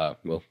 but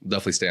we'll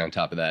definitely stay on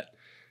top of that.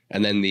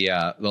 And then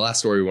the last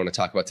story we want to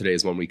talk about today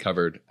is one we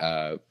covered.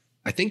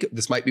 I think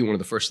this might be one of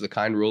the first of the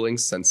kind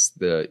rulings since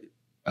the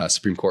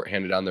Supreme Court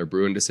handed down their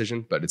Bruin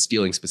decision, but it's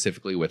dealing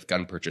specifically with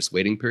gun purchase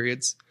waiting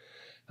periods.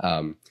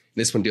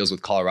 This one deals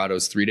with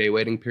Colorado's 3-day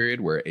waiting period,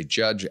 where a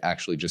judge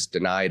actually just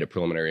denied a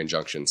preliminary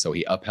injunction. So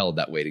he upheld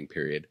that waiting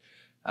period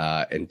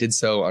and did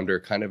so under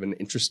kind of an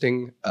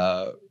interesting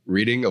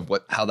reading of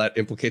how that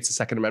implicates the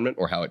Second Amendment,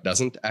 or how it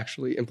doesn't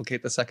actually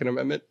implicate the Second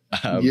Amendment.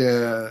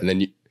 And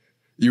then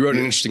you wrote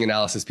an interesting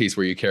analysis piece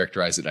where you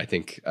characterize it, I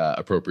think,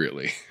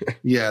 appropriately.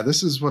 Yeah,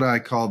 this is what I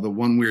call the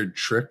one weird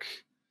trick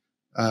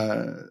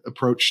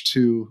approach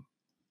to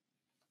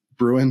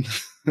Bruin.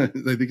 I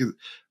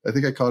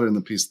think I called it in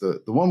the piece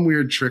the one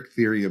weird trick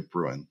theory of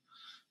Bruin.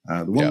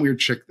 The one weird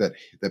trick that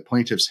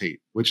plaintiffs hate,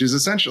 which is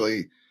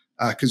essentially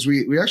because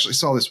we actually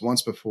saw this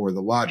once before.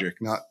 The logic,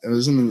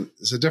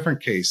 it's a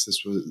different case.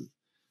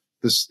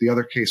 The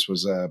other case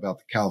was about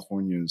the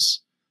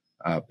California's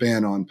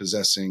ban on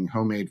possessing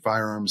homemade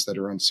firearms that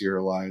are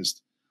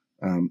unserialized.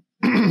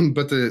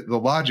 But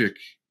the logic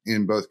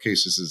in both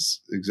cases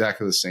is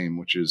exactly the same,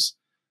 which is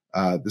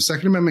the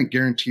Second Amendment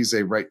guarantees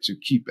a right to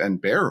keep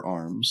and bear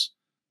arms,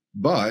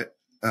 but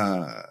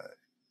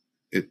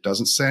it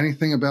doesn't say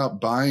anything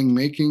about buying,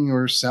 making,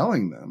 or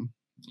selling them,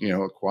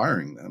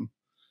 acquiring them.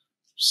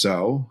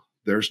 So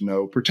there's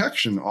no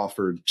protection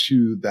offered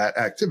to that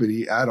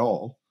activity at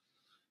all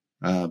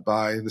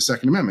by the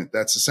Second Amendment.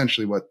 That's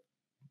essentially what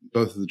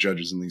both of the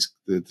judges in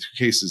the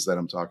cases that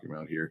I'm talking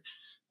about here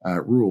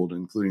ruled,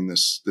 including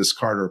this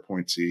Carter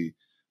appointee,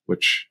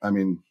 which, I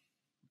mean,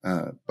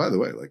 By the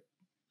way, like,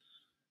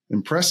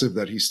 impressive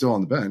that he's still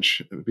on the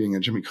bench, being a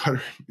Jimmy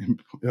Carter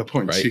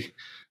appointee.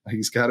 Right.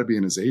 He's got to be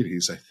in his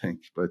 80s, I think.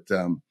 But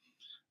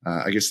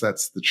I guess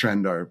that's the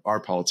trend our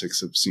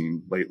politics have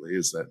seen lately,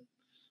 is that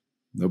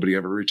nobody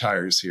ever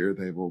retires here.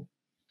 They will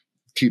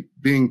keep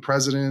being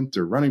president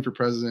or running for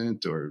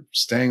president or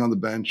staying on the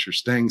bench or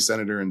staying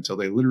senator until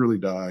they literally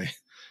die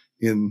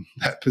in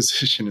that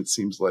position. It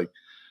seems like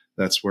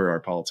that's where our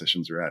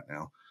politicians are at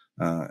now,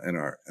 and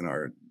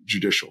our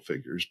judicial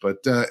figures.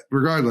 But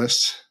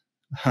regardless,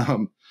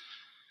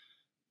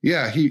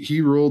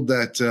 he ruled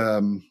that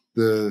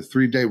the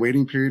 3-day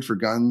waiting period for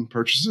gun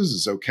purchases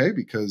is okay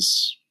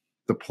because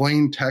the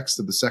plain text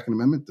of the Second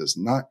Amendment does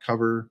not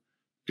cover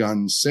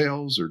gun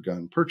sales or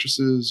gun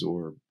purchases,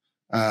 or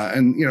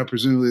and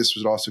presumably this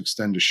would also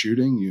extend to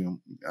shooting.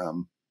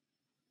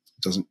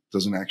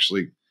 Doesn't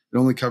actually, it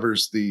only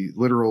covers the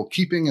literal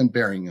keeping and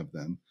bearing of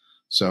them.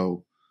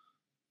 So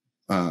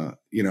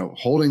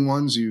holding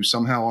ones you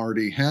somehow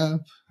already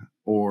have,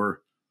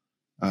 or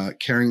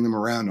carrying them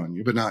around on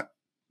you, but not,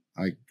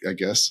 I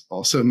guess,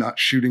 also not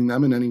shooting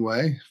them in any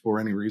way for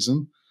any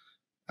reason,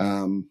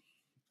 and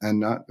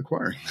not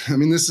acquiring. I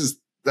mean,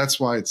 that's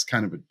why it's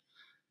kind of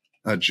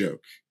a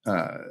joke.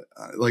 Our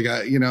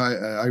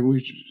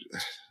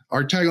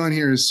tagline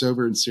here is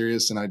sober and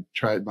serious, and I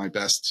tried my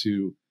best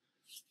to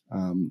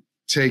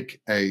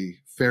take a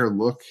fair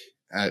look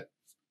at,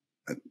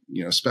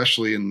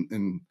 especially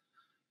in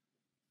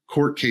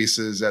court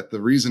cases, at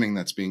the reasoning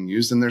that's being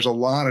used. And there's a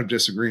lot of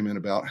disagreement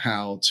about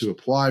how to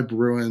apply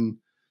Bruin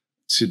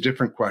to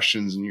different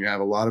questions. And you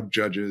have a lot of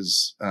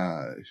judges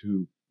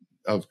who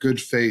of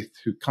good faith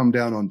who come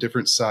down on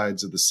different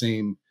sides of the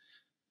same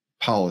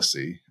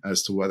policy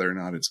as to whether or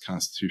not it's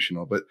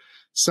constitutional. But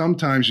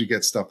sometimes you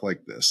get stuff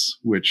like this,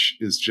 which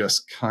is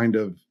just kind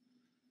of,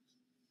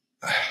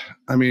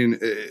 I mean,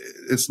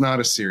 it's not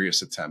a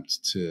serious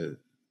attempt to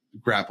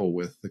grapple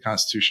with the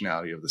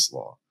constitutionality of this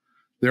law.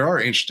 There are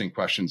interesting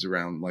questions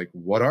around, like,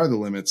 what are the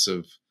limits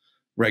of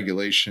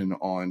regulation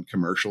on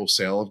commercial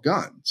sale of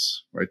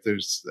guns, right?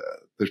 There's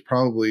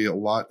probably a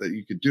lot that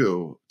you could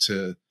do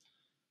to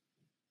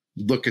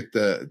look at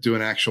do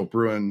an actual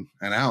Bruin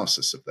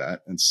analysis of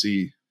that and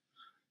see,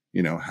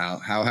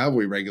 how have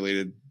we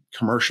regulated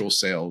commercial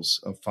sales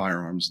of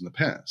firearms in the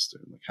past?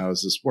 And, like, how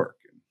does this work?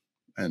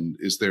 And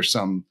is there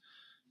some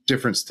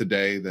difference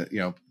today that,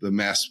 the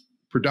mass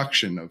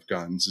production of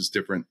guns is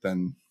different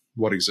than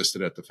what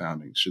existed at the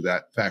founding? Should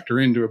that factor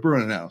into a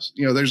Bruin analysis?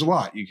 There's a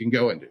lot you can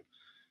go into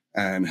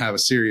and have a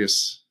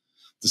serious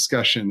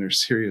discussion or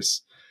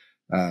serious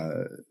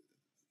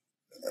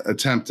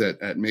attempt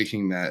at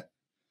making that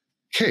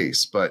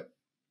case. But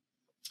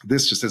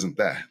this just isn't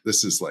that.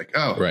 This is like,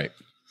 oh, right.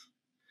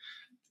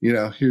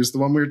 Here's the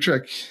one weird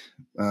trick.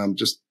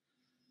 Just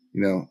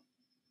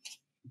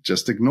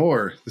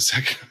ignore the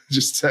second,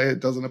 just say it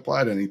doesn't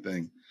apply to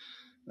anything.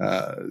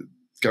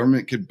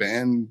 Government could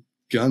ban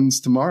guns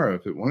tomorrow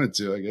if it wanted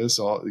to, I guess.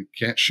 You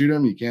can't shoot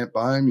them, you can't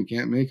buy them, you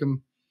can't make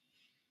them.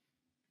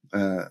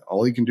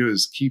 All you can do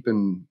is keep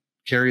and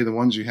carry the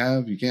ones you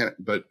have. You can't,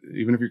 but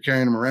even if you're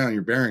carrying them around,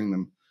 you're bearing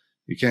them,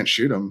 you can't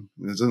shoot them.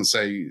 It doesn't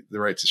say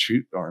the right to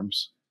shoot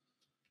arms.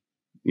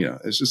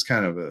 It's just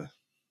kind of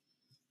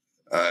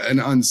an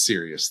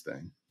unserious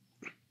thing.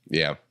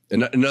 Yeah.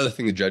 And another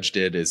thing the judge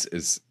did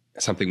is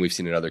something we've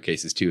seen in other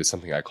cases too, is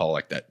something I call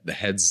like that, the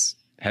heads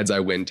I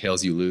win,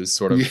 tails you lose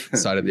sort of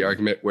side of the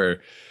argument, where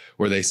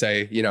they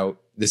say,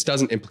 this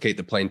doesn't implicate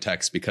the plain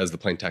text because the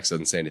plain text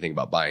doesn't say anything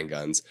about buying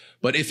guns.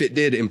 But if it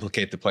did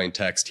implicate the plain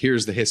text,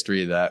 here's the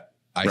history that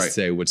I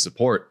say would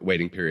support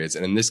waiting periods.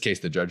 And in this case,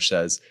 the judge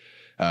says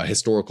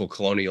historical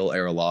colonial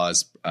era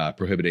laws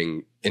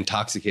prohibiting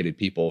intoxicated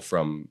people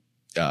from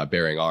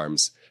bearing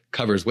arms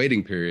covers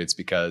waiting periods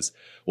because,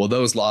 well,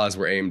 those laws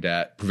were aimed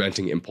at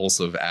preventing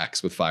impulsive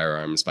acts with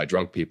firearms by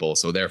drunk people.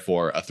 So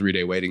therefore, a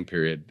 3-day waiting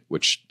period,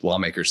 which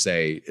lawmakers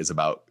say is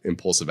about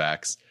impulsive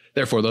acts,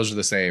 therefore, those are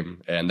the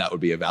same, and that would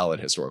be a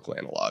valid historical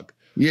analog.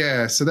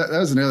 Yeah, so that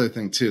was another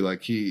thing too.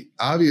 Like, he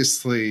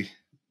obviously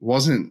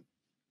wasn't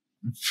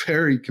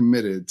very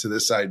committed to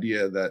this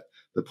idea that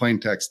the plain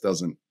text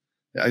doesn't.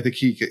 I think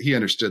he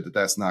understood that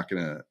that's not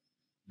going to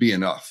be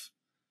enough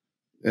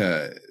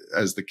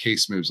as the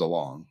case moves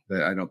along.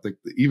 That I don't think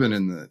that even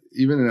in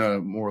a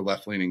more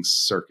left leaning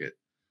circuit,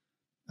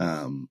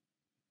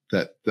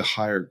 that the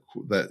higher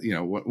that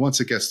once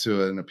it gets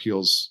to an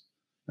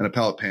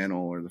appellate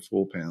panel or the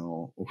full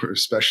panel, or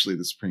especially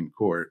the Supreme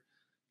Court,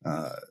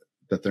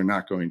 that they're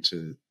not going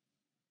to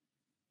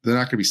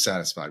be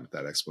satisfied with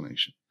that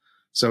explanation.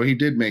 So he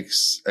did make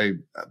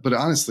but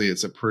honestly,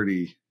 it's a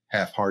pretty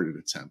half-hearted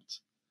attempt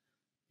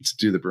to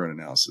do the Bruin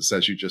analysis,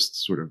 as you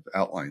just sort of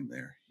outlined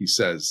there. He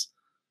says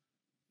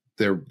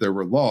there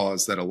were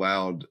laws that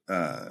allowed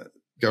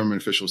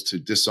government officials to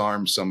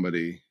disarm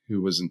somebody who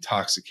was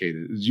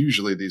intoxicated.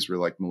 Usually these were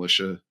like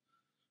militia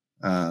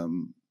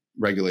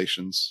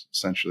regulations,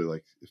 essentially.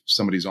 Like, if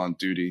somebody's on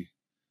duty,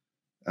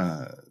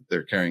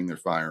 they're carrying their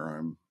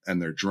firearm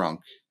and they're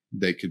drunk,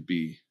 they could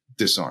be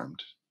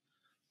disarmed.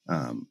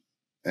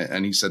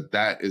 And he said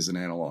that is an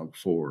analog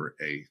for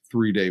a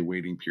 3-day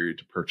waiting period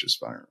to purchase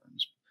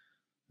firearms,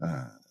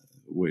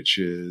 which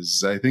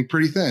is, I think,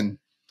 pretty thin.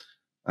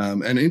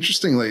 And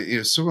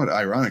interestingly, somewhat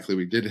ironically,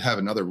 we did have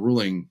another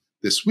ruling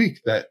this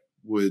week that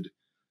would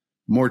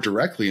more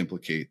directly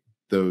implicate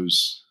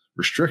those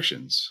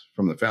restrictions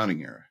from the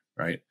founding era,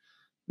 right?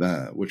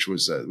 Which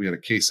was, we had a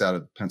case out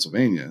of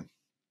Pennsylvania,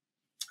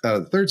 out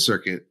of the Third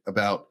Circuit,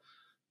 about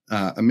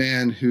a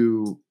man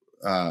who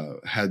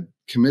had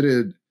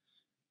committed,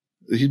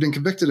 he'd been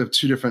convicted of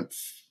two different,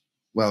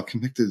 well,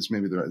 convicted is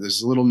maybe the right,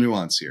 there's a little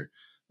nuance here.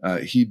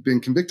 He'd been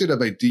convicted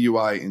of a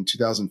DUI in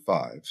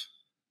 2005,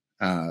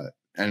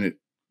 and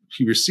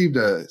he received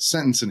a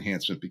sentence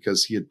enhancement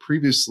because he had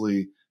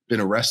previously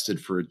been arrested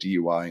for a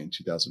DUI in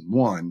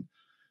 2001,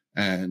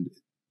 and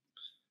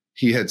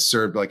he had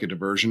served like a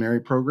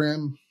diversionary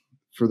program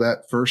for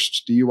that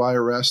first DUI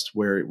arrest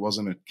where it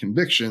wasn't a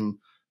conviction,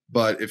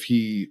 but if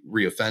he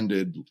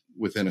reoffended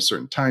within a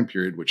certain time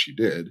period, which he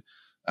did,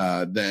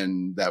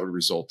 then that would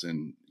result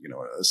in,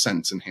 a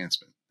sentence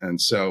enhancement. And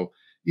so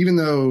even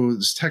though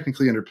this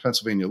technically under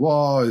Pennsylvania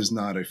law is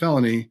not a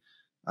felony,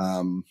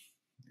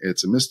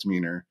 it's a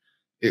misdemeanor,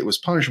 it was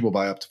punishable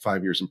by up to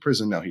 5 years in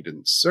prison. Now, he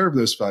didn't serve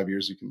those 5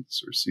 years. You can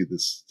sort of see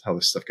this, how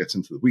this stuff gets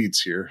into the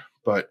weeds here,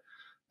 but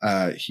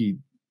he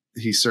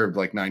served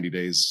like 90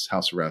 days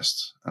house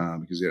arrest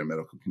because he had a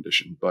medical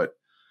condition. But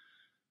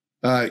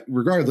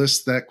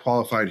regardless, that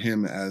qualified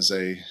him as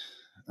the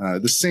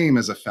same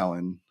as a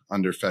felon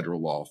under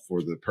federal law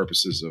for the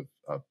purposes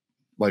of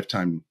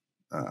lifetime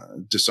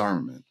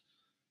disarmament.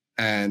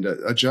 And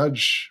a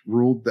judge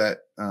ruled that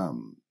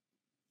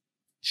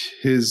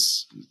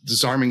his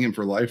disarming him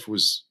for life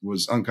was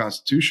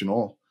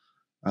unconstitutional,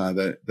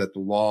 that the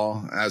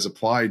law as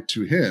applied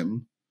to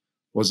him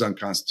was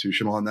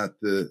unconstitutional, and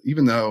that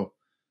even though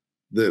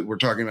we're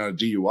talking about a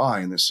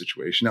DUI in this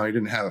situation, now he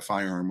didn't have a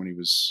firearm when he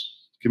was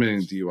committing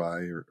a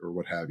DUI or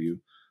what have you,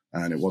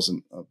 and it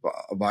wasn't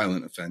a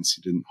violent offense.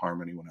 He didn't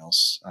harm anyone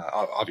else.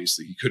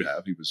 Obviously, he could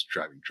have. He was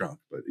driving drunk,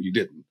 but he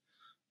didn't.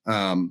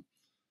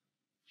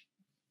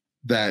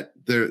 That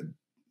there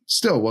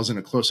still wasn't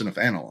a close enough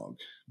analog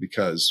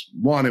because,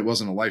 one, it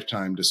wasn't a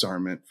lifetime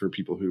disarmament for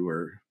people who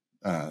were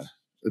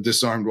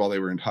disarmed while they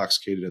were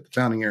intoxicated at the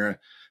founding era,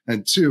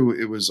 and two,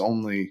 it was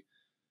only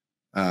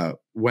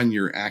when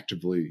you're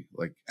actually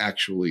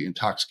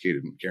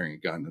intoxicated and carrying a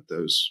gun that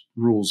those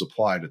rules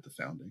applied at the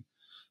founding.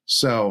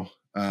 So,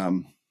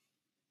 on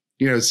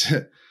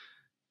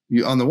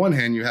the one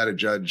hand, you had a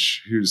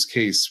judge whose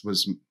case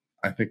was,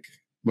 I think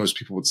most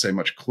people would say,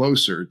 much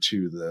closer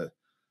to the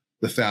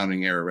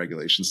founding era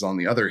regulations. On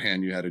the other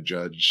hand, you had a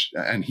judge,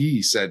 and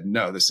he said,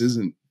 no, this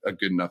isn't a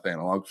good enough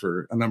analog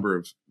for a number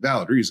of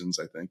valid reasons,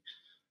 I think.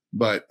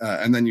 But,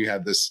 and then you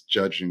have this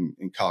judge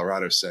in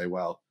Colorado say,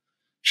 well,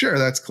 sure,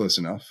 that's close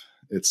enough.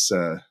 It's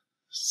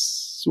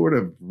sort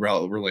of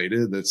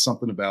related. That's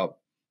something about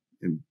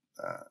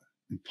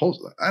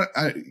impulse.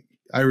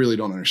 I really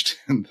don't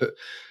understand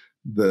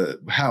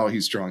how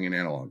he's drawing an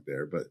analog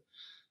there,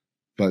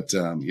 but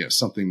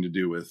something to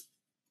do with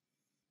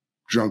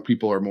drunk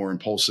people are more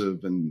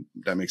impulsive, and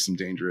that makes them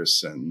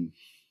dangerous. And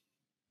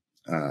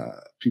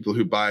people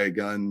who buy a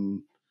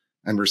gun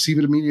and receive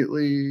it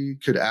immediately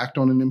could act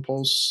on an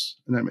impulse,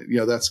 and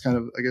that, that's kind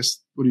of, I guess,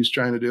 what he's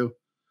trying to do.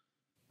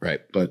 Right.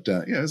 But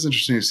it's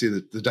interesting to see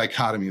the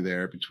dichotomy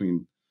there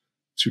between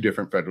two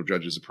different federal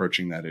judges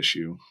approaching that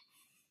issue.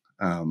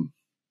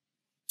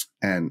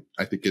 And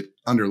I think it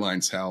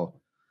underlines how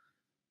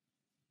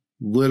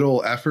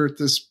little effort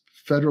this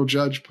federal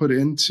judge put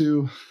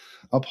into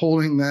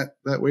upholding that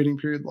waiting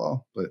period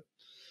law. But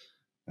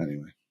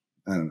anyway,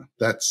 I don't know.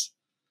 That's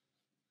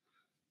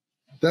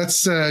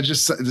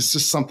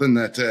just something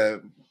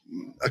that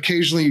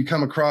occasionally you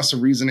come across a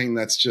reasoning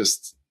that's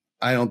just,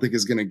 I don't think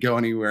is going to go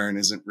anywhere and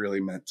isn't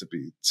really meant to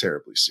be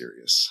terribly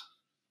serious.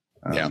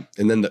 Yeah.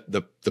 And then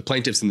the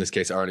plaintiffs in this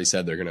case already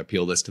said they're going to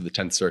appeal this to the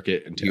 10th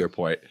Circuit. And to your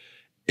point,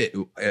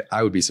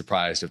 I would be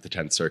surprised if the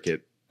 10th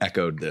Circuit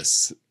echoed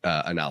this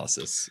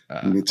analysis.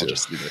 Me too. I'll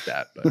just leave it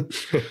at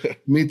that. But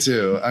Me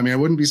too. I mean, I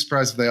wouldn't be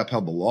surprised if they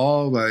upheld the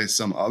law by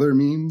some other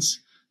means.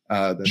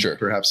 Sure.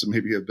 Perhaps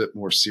maybe a bit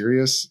more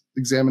serious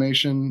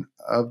examination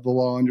of the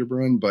law under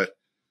Bruin. But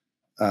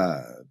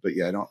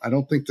yeah, I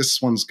don't think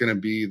this one's going to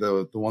be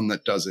the one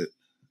that does it.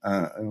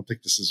 I don't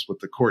think this is what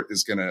the court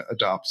is going to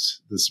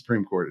adopt. The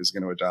Supreme Court is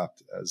going to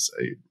adopt as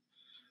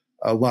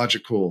a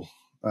logical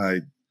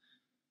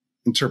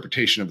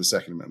interpretation of the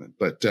Second Amendment.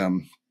 But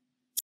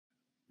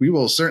we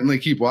will certainly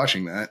keep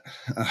watching that.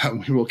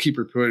 We will keep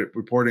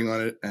reporting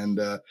on it. And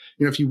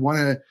if you want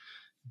to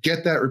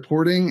get that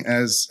reporting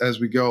as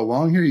we go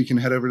along here, you can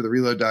head over to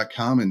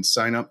thereload.com and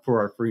sign up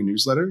for our free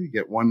newsletter. You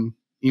get one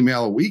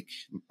email a week,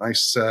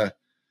 nice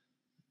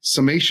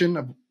summation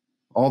of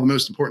all the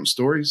most important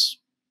stories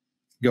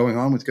going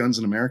on with guns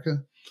in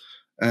America.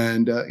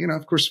 And,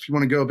 of course, if you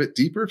want to go a bit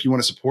deeper, if you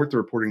want to support the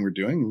reporting we're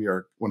doing, we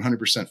are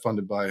 100%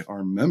 funded by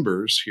our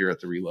members here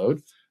at The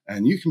Reload.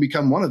 And you can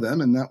become one of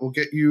them, and that will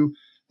get you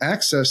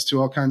access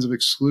to all kinds of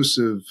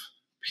exclusive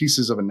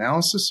pieces of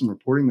analysis and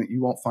reporting that you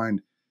won't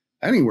find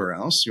anywhere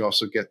else. You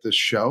also get this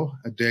show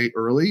a day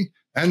early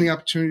and the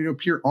opportunity to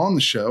appear on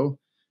the show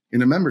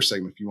in a member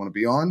segment. If you want to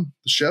be on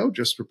the show,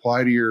 just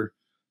reply to your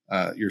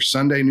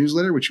Sunday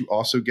newsletter, which you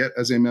also get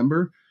as a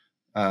member.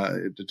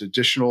 The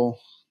additional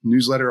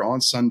newsletter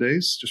on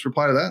Sundays. Just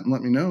reply to that and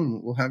let me know,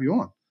 and we'll have you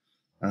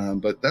on.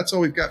 But that's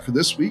all we've got for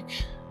this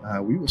week.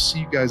 We will see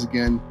you guys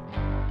again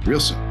real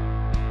soon.